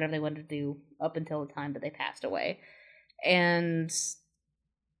and music, whatever they wanted to do, up until the time that they passed away. And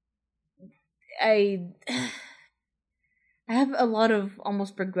I have a lot of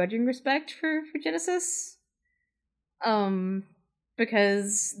almost begrudging respect for Genesis.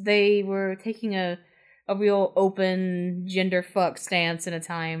 Because they were taking a real open gender fuck stance in a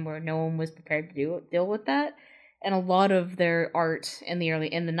time where no one was prepared to deal with that. And a lot of their art in the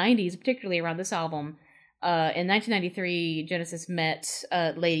 90s, particularly around this album, in 1993, Genesis met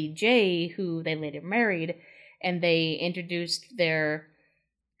Lady J, who they later married, and they introduced their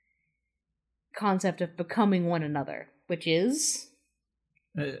concept of becoming one another, which is...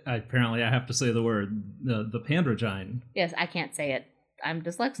 apparently I have to say the word, the Pandragine. Yes, I can't say it. I'm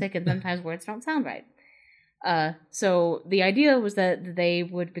dyslexic, and sometimes words don't sound right. So the idea was that they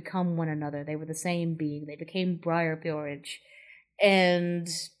would become one another. They were the same being. They became Briar Peerage. And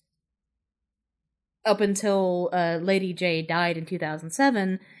up until Lady J died in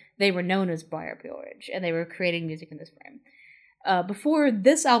 2007, they were known as Briar Peerage, and they were creating music in this frame. Before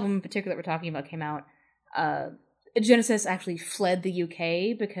this album in particular that we're talking about came out, Genesis actually fled the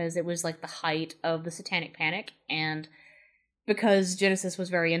UK because it was the height of the Satanic Panic, and because Genesis was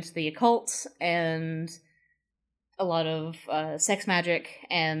very into the occult and a lot of sex magic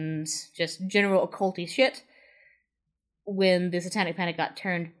and just general occulty shit, when the Satanic Panic got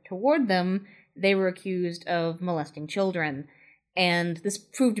turned toward them, they were accused of molesting children. And this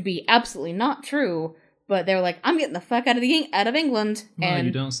proved to be absolutely not true, but they were like, I'm getting the fuck out of England. Well, and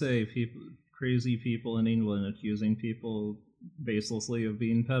you don't say. Crazy people in England accusing people baselessly of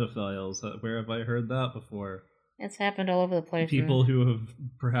being pedophiles. Where have I heard that before? It's happened all over the place. People who have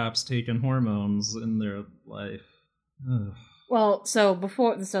perhaps taken hormones in their life. Ugh. Well,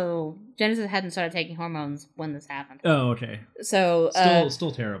 so Genesis hadn't started taking hormones when this happened. Oh, okay. So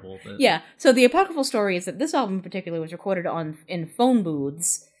still terrible. But... Yeah. So the apocryphal story is that this album in particular was recorded in phone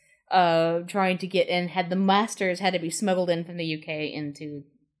booths, trying to get in. Had the masters had to be smuggled in from the UK into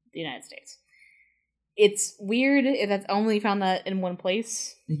the United States. It's weird if that's only found that in one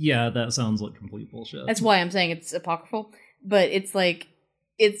place. Yeah, that sounds like complete bullshit. That's why I'm saying it's apocryphal. But it's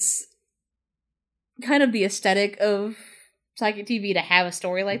kind of the aesthetic of Psychic TV to have a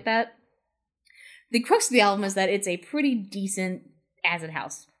story like that. The crux of the album is that it's a pretty decent acid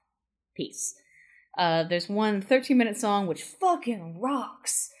house piece. There's one 13-minute song which fucking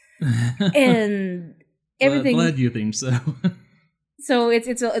rocks. And everything... Glad you think so. So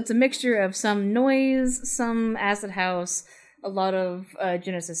it's a mixture of some noise, some acid house, a lot of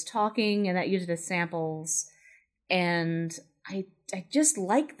Genesis talking, and that used as samples. And I just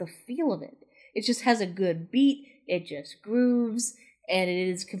like the feel of it. It just has a good beat. It just grooves, and it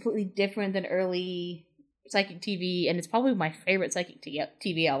is completely different than early Psychic TV, and it's probably my favorite Psychic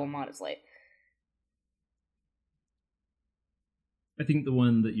TV album, honestly. I think the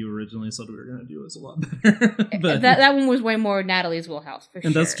one that you originally said we were going to do is a lot better. But that one was way more Natalie's wheelhouse, for sure.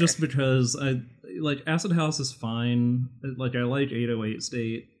 And that's just because I like Acid House is fine. Like, I like 808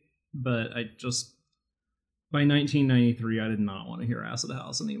 State, but I just by 1993 I did not want to hear Acid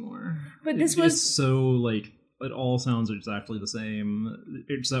House anymore. But this was so like it all sounds exactly the same,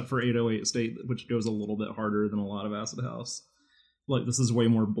 except for 808 State, which goes a little bit harder than a lot of Acid House. Like, this is way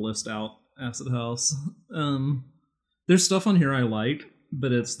more blissed out Acid House. There's stuff on here I like,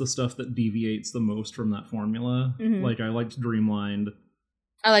 but it's the stuff that deviates the most from that formula. Mm-hmm. Like, I liked Dreamlined.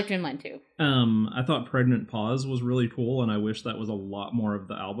 I like Dreamlined too. I thought Pregnant Pause was really cool, and I wish that was a lot more of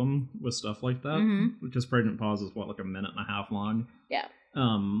the album with stuff like that. Mm-hmm. Because Pregnant Pause is, like a minute and a half long. Yeah.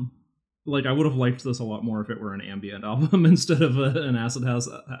 Like, I would have liked this a lot more if it were an ambient album instead of an Acid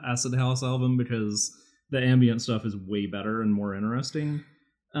House album, because the ambient stuff is way better and more interesting.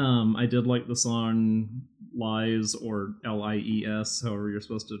 I did like the song Lies, or Lies, however you're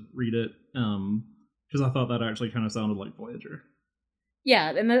supposed to read it, because I thought that actually kind of sounded like Voyager.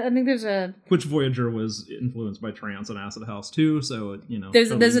 Yeah, and I think there's a... Which Voyager was influenced by trance and Acid House too, so, you know... There's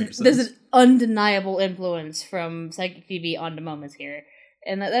an undeniable influence from Psychic TV onto Moments here.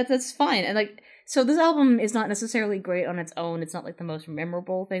 And that's fine. And, like, so this album is not necessarily great on its own. It's not, like, the most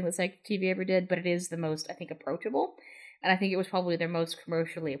memorable thing that Psychic TV ever did, but it is the most, I think, approachable. And I think it was probably their most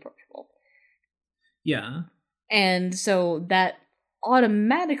commercially approachable. Yeah. And so that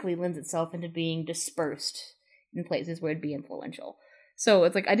automatically lends itself into being dispersed in places where it'd be influential. So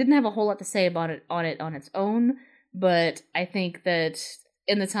it's like, I didn't have a whole lot to say about it on its own, but I think that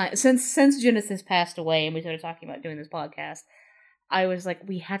in the time since Genesis passed away and we started talking about doing this podcast, I was like,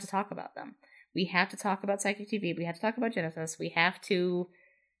 we have to talk about them. We have to talk about Psychic TV. We have to talk about Genesis. We have to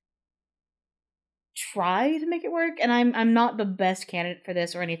try to make it work. And I'm not the best candidate for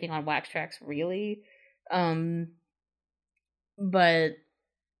this or anything on Wax Trax, really. But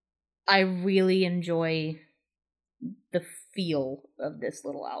I really enjoy the feel of this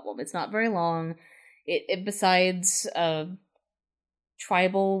little album. It's not very long. It besides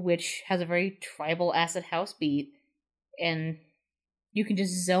Tribal, which has a very tribal acid house beat, and you can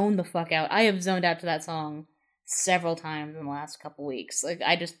just zone the fuck out. I have zoned out to that song several times in the last couple weeks. Like,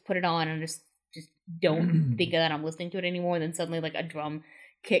 I just put it on and just don't think that I'm listening to it anymore. Then suddenly, like, a drum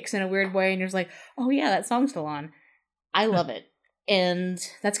kicks in a weird way, and you're just like, oh yeah, that song's still on. I love it. And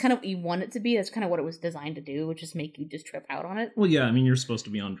that's kind of what you want it to be. That's kind of what it was designed to do, which is make you just trip out on it. Well, yeah, I mean, you're supposed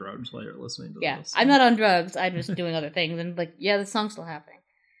to be on drugs while you're listening to this. Yeah, I'm not on drugs. I'm just doing other things. And, like, yeah, the song's still happening.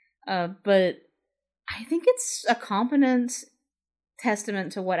 But I think it's a competent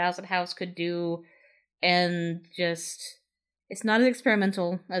testament to what Acid House could do. And just, it's not as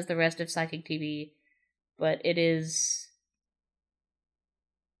experimental as the rest of Psychic TV, but it is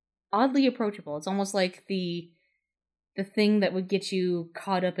oddly approachable. It's almost like the thing that would get you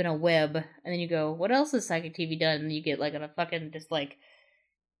caught up in a web, and then you go, what else has Psychic TV done? And you get, like, on a fucking just, like,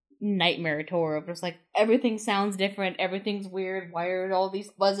 nightmare tour of just, like, everything sounds different, everything's weird, why are all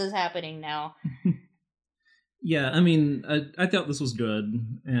these buzzes happening now? Yeah, I mean, I thought this was good,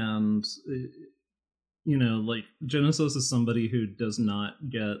 and, you know, like, Genesis is somebody who does not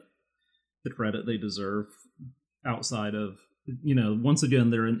get the credit they deserve outside of, you know, once again,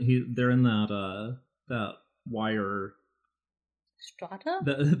 they're in that Wire... Strata?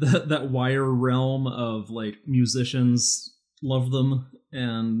 That Wire realm of, like, musicians love them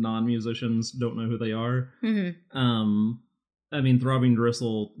and non-musicians don't know who they are. Mm-hmm. I mean, Throbbing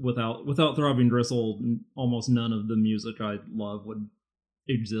Gristle, without Throbbing Gristle, almost none of the music I love would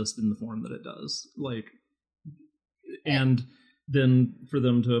exist in the form that it does. Like, and then for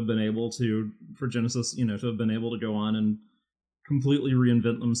them to have been able to, for Genesis, you know, to have been able to go on and completely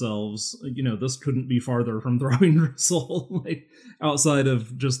reinvent themselves, you know, this couldn't be farther from Throbbing Gristle. Like, outside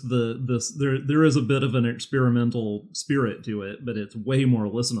of just there is a bit of an experimental spirit to it, but it's way more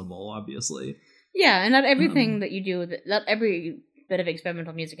listenable, obviously. Yeah, and not everything that you do, not every bit of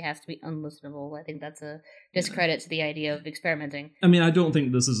experimental music has to be unlistenable. I think that's a discredit to the idea of experimenting. I mean, I don't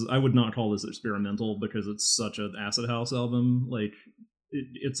think I would not call this experimental because it's such an Acid House album. Like,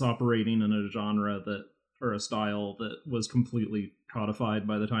 it's operating in a genre or a style that was completely codified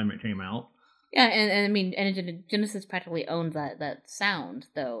by the time it came out. Yeah, and I mean, and Genesis practically owned that sound,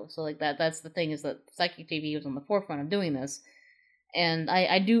 though. So, like, that's the thing, is that Psychic TV was on the forefront of doing this. And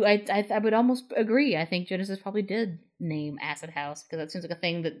I would almost agree. I think Genesis probably did name Acid House, because that seems like a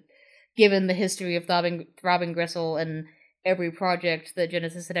thing that, given the history of Throbbing Gristle and every project that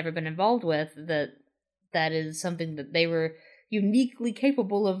Genesis had ever been involved with, that is something that they were uniquely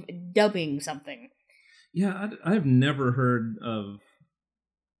capable of dubbing something. Yeah, I've never heard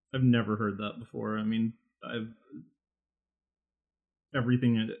that before. I mean,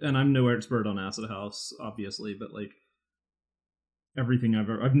 everything, and I'm no expert on Acid House, obviously, but like everything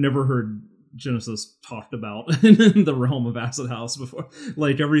I've never heard Genesis talked about in the realm of Acid House before.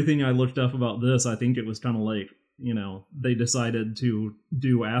 Like everything I looked up about this, I think it was kind of like, you know, they decided to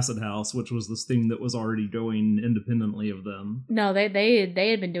do Acid House, which was this thing that was already going independently of them. No, they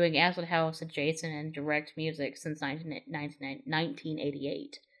had been doing Acid House adjacent and direct music since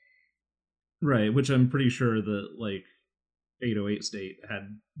 1988. Right, which I'm pretty sure that like 808 State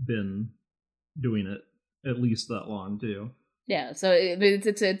had been doing it at least that long too. Yeah, so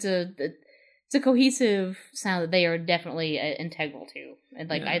it's a cohesive sound that they are definitely integral to, and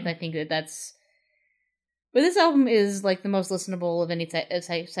like yeah. I think that's. But this album is like the most listenable of any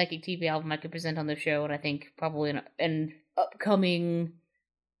Psychic TV album I could present on the show, and I think probably in upcoming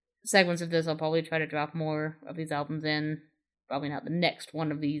segments of this, I'll probably try to drop more of these albums in. Probably not the next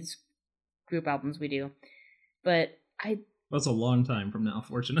one of these group albums we do, but that's a long time from now,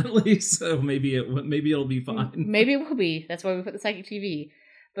 fortunately. So maybe it'll be fine. Maybe it will be. That's why we put the Psychic TV.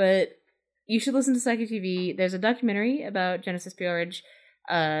 But you should listen to Psychic TV. There's a documentary about Genesis P-Orridge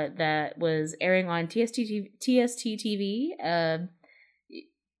that was airing on TST TV.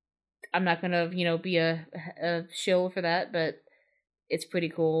 I'm not gonna be a shill for that, but it's pretty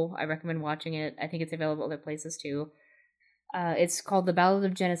cool. I recommend watching it. I think it's available other places too. It's called The Ballad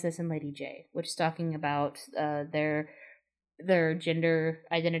of Genesis and Lady J, which is talking about their gender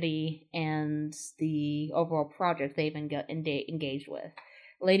identity and the overall project they've engaged with.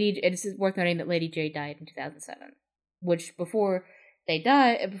 It's worth noting that Lady J died in 2007, which before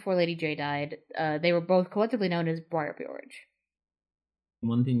Lady J died, they were both collectively known as Briar P-Orridge.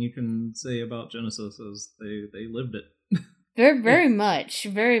 One thing you can say about Genesis is they lived it. very much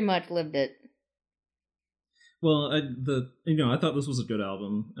lived it. Well, I thought this was a good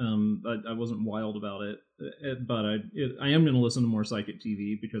album. I wasn't wild about it, but I am going to listen to more Psychic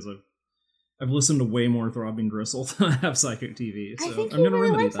TV because I've listened to way more Throbbing Gristle than I have Psychic TV. So I think I'm going to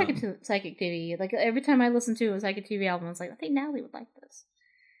really remedy like Psychic TV. Like every time I listen to a Psychic TV album, I was like, I think Natalie would like this,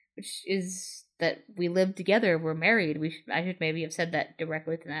 which is that we live together, we're married. I should maybe have said that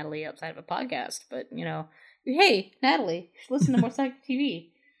directly to Natalie outside of a podcast, but hey Natalie, you should listen to more Psychic TV.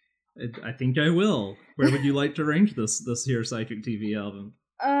 I think I will. Where would you like to rank this here Psychic TV album?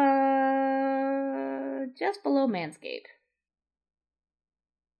 Just below Manscape.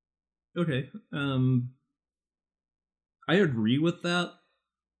 Okay. I agree with that.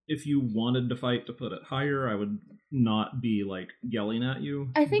 If you wanted to fight to put it higher, I would not be like yelling at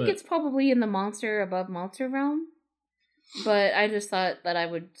you. I think it's probably in the monster above monster realm. But I just thought that I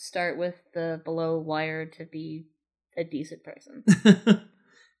would start with the below wire to be a decent person.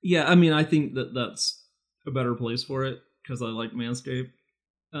 Yeah, I mean, I think that's a better place for it because I like Manscaped.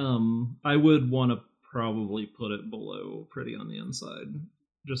 I would want to probably put it below Pretty on the Inside,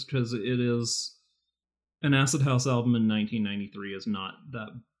 just because it is an Acid House album in 1993 is not that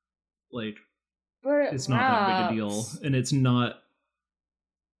it's not that big a deal, and it's not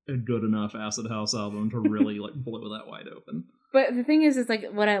a good enough Acid House album to really blow that wide open. But the thing is like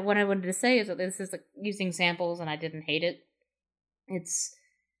what I wanted to say is that this is using samples, and I didn't hate it.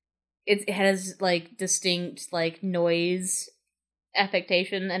 It has distinct noise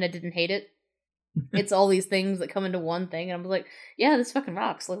affectation, and I didn't hate it. It's all these things that come into one thing, and I'm like, yeah, this fucking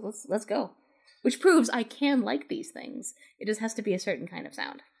rocks. Let's go. Which proves I can like these things. It just has to be a certain kind of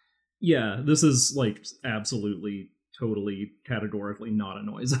sound. Yeah, this is absolutely, totally, categorically not a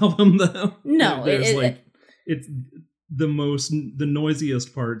noise album, though. No, it's the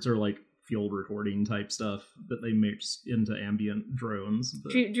noisiest parts are field recording type stuff that they mix into ambient drones.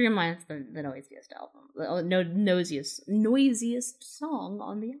 Dreamline's the noisiest album. Noisiest song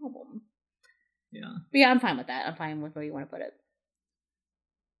on the album. Yeah. But yeah, I'm fine with that. I'm fine with where you want to put it.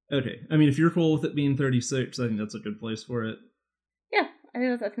 Okay. I mean, if you're cool with it being 36, I think that's a good place for it. Yeah, I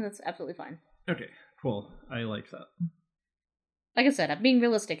think that's absolutely fine. Okay, cool. I like that. Like I said, I'm being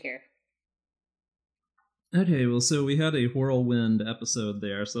realistic here. Okay, well, so we had a whirlwind episode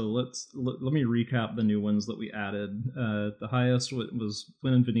there, so let me recap the new ones that we added. The highest was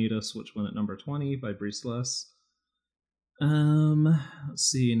Quinn Infinitus, which went at number 20 by Breathless. Let's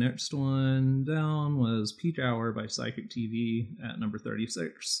see, next one down was Peak Hour by Psychic TV at number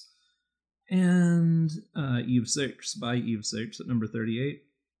 36. And Eve 6 by Eve 6 at number 38.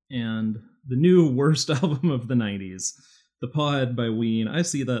 And the new worst album of the 90s, The Pod by Ween. I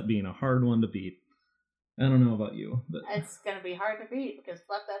see that being a hard one to beat. I don't know about you, but it's gonna be hard to beat because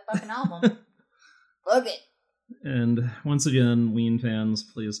fuck that fucking album. Fuck it. And once again, Ween fans,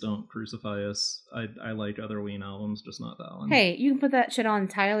 please don't crucify us. I like other Ween albums, just not that one. Hey, you can put that shit on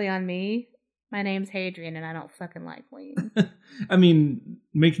entirely on me. My name's Hadrian, and I don't fucking like Ween. I mean,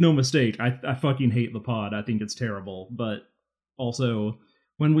 make no mistake, I fucking hate the pod. I think it's terrible. But also,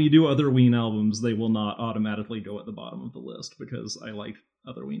 when we do other Ween albums, they will not automatically go at the bottom of the list because I like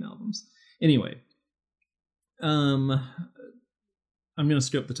other Ween albums. Anyway, I'm going to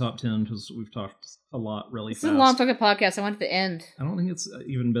skip the top 10 because we've talked a lot really fast. This is a long fucking podcast. I want it to end. I don't think it's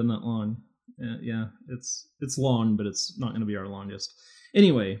even been that long. Yeah, it's long, but it's not going to be our longest.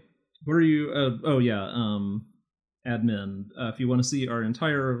 Anyway, what are you... admin. If you want to see our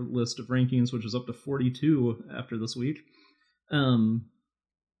entire list of rankings, which is up to 42 after this week, you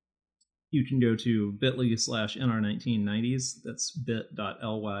can go to bit.ly/NR1990s. That's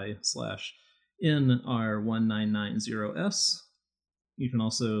bit.ly/NR1990s. You can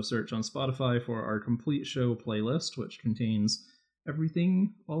also search on Spotify for our complete show playlist, which contains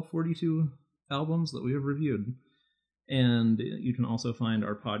everything, all 42 albums that we have reviewed. And you can also find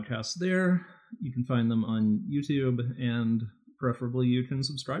our podcasts there. You can find them on YouTube, and preferably you can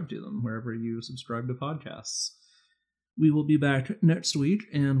subscribe to them wherever you subscribe to podcasts. We will be back next week,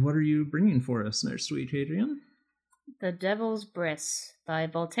 and what are you bringing for us next week, Adrian? The Devil's Bris by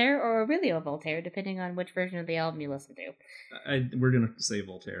Voltaire or Aurelio Voltaire, depending on which version of the album you listen to. We're going to say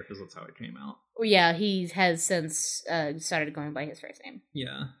Voltaire because that's how it came out. Well, yeah, he has since started going by his first name.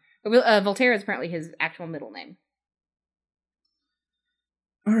 Yeah. Voltaire is apparently his actual middle name.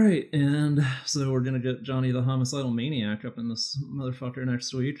 All right, and so we're going to get Johnny the Homicidal Maniac up in this motherfucker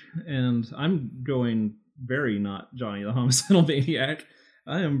next week, and I'm going very not Johnny the Homicidal Maniac.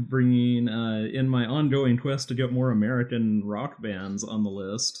 I am bringing, in my ongoing quest to get more American rock bands on the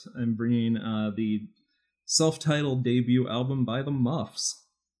list, I'm bringing the self-titled debut album by the Muffs,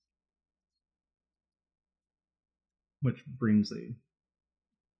 which brings a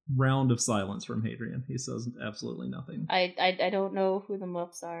round of silence from Hadrian. He says absolutely nothing. I don't know who the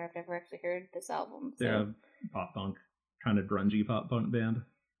Muffs are. I've never actually heard this album. So. They're a pop punk, kind of grungy pop punk band.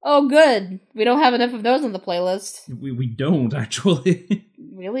 Oh, good. We don't have enough of those on the playlist. We don't, actually.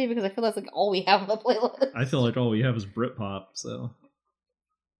 Really? Because I feel that's like all we have on the playlist. I feel like all we have is Britpop, so...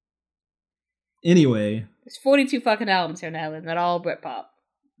 Anyway. There's 42 fucking albums here now, and not all Britpop.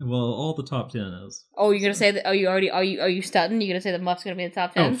 Well, all the top 10 is. Oh, you're gonna say that? Oh, are you stunting? You're gonna say the Muff's gonna be in the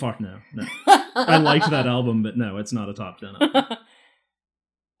top 10? Oh, fuck no. I liked that album, but no, it's not a top 10 album.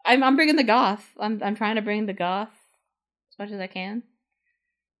 I'm bringing the goth. I'm trying to bring the goth as much as I can.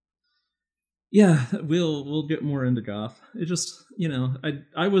 Yeah, we'll get more into goth. It just,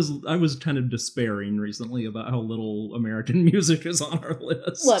 I was kind of despairing recently about how little American music is on our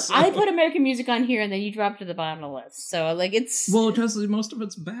list. Look, so. I put American music on here, and then you dropped to the bottom of the list. So, it's... Well, because most of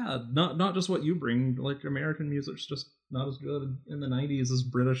it's bad. Not just what you bring. Like, American music's just not as good in the 90s as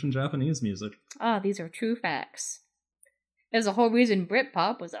British and Japanese music. Ah, these are true facts. There's a whole reason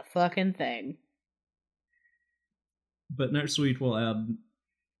Britpop was a fucking thing. But next week we'll add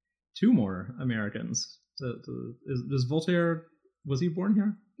 2 more Americans. Is Voltaire, was he born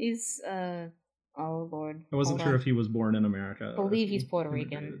here? He's, oh lord. I wasn't sure if he was born in America. I believe he's Puerto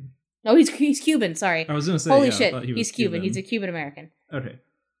Rican. No, he's Cuban, sorry. I was going to say, holy shit, he's Cuban. He's a Cuban American. Okay,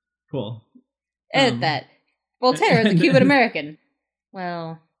 cool. Edit that. Voltaire is a Cuban American.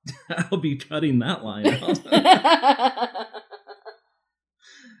 Well... I'll be cutting that line out.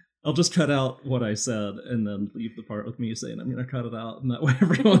 I'll just cut out what I said and then leave the part with me saying I'm going to cut it out, and that way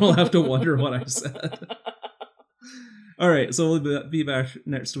everyone will have to wonder what I said. All right, so we'll be back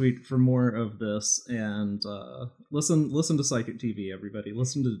next week for more of this, and listen to Psychic TV, everybody.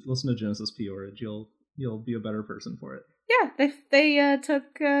 Listen to Genesis P-Origin. You'll be a better person for it. Yeah, they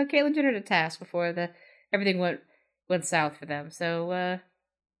took Caitlyn Jenner to task before everything went south for them. So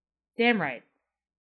damn right.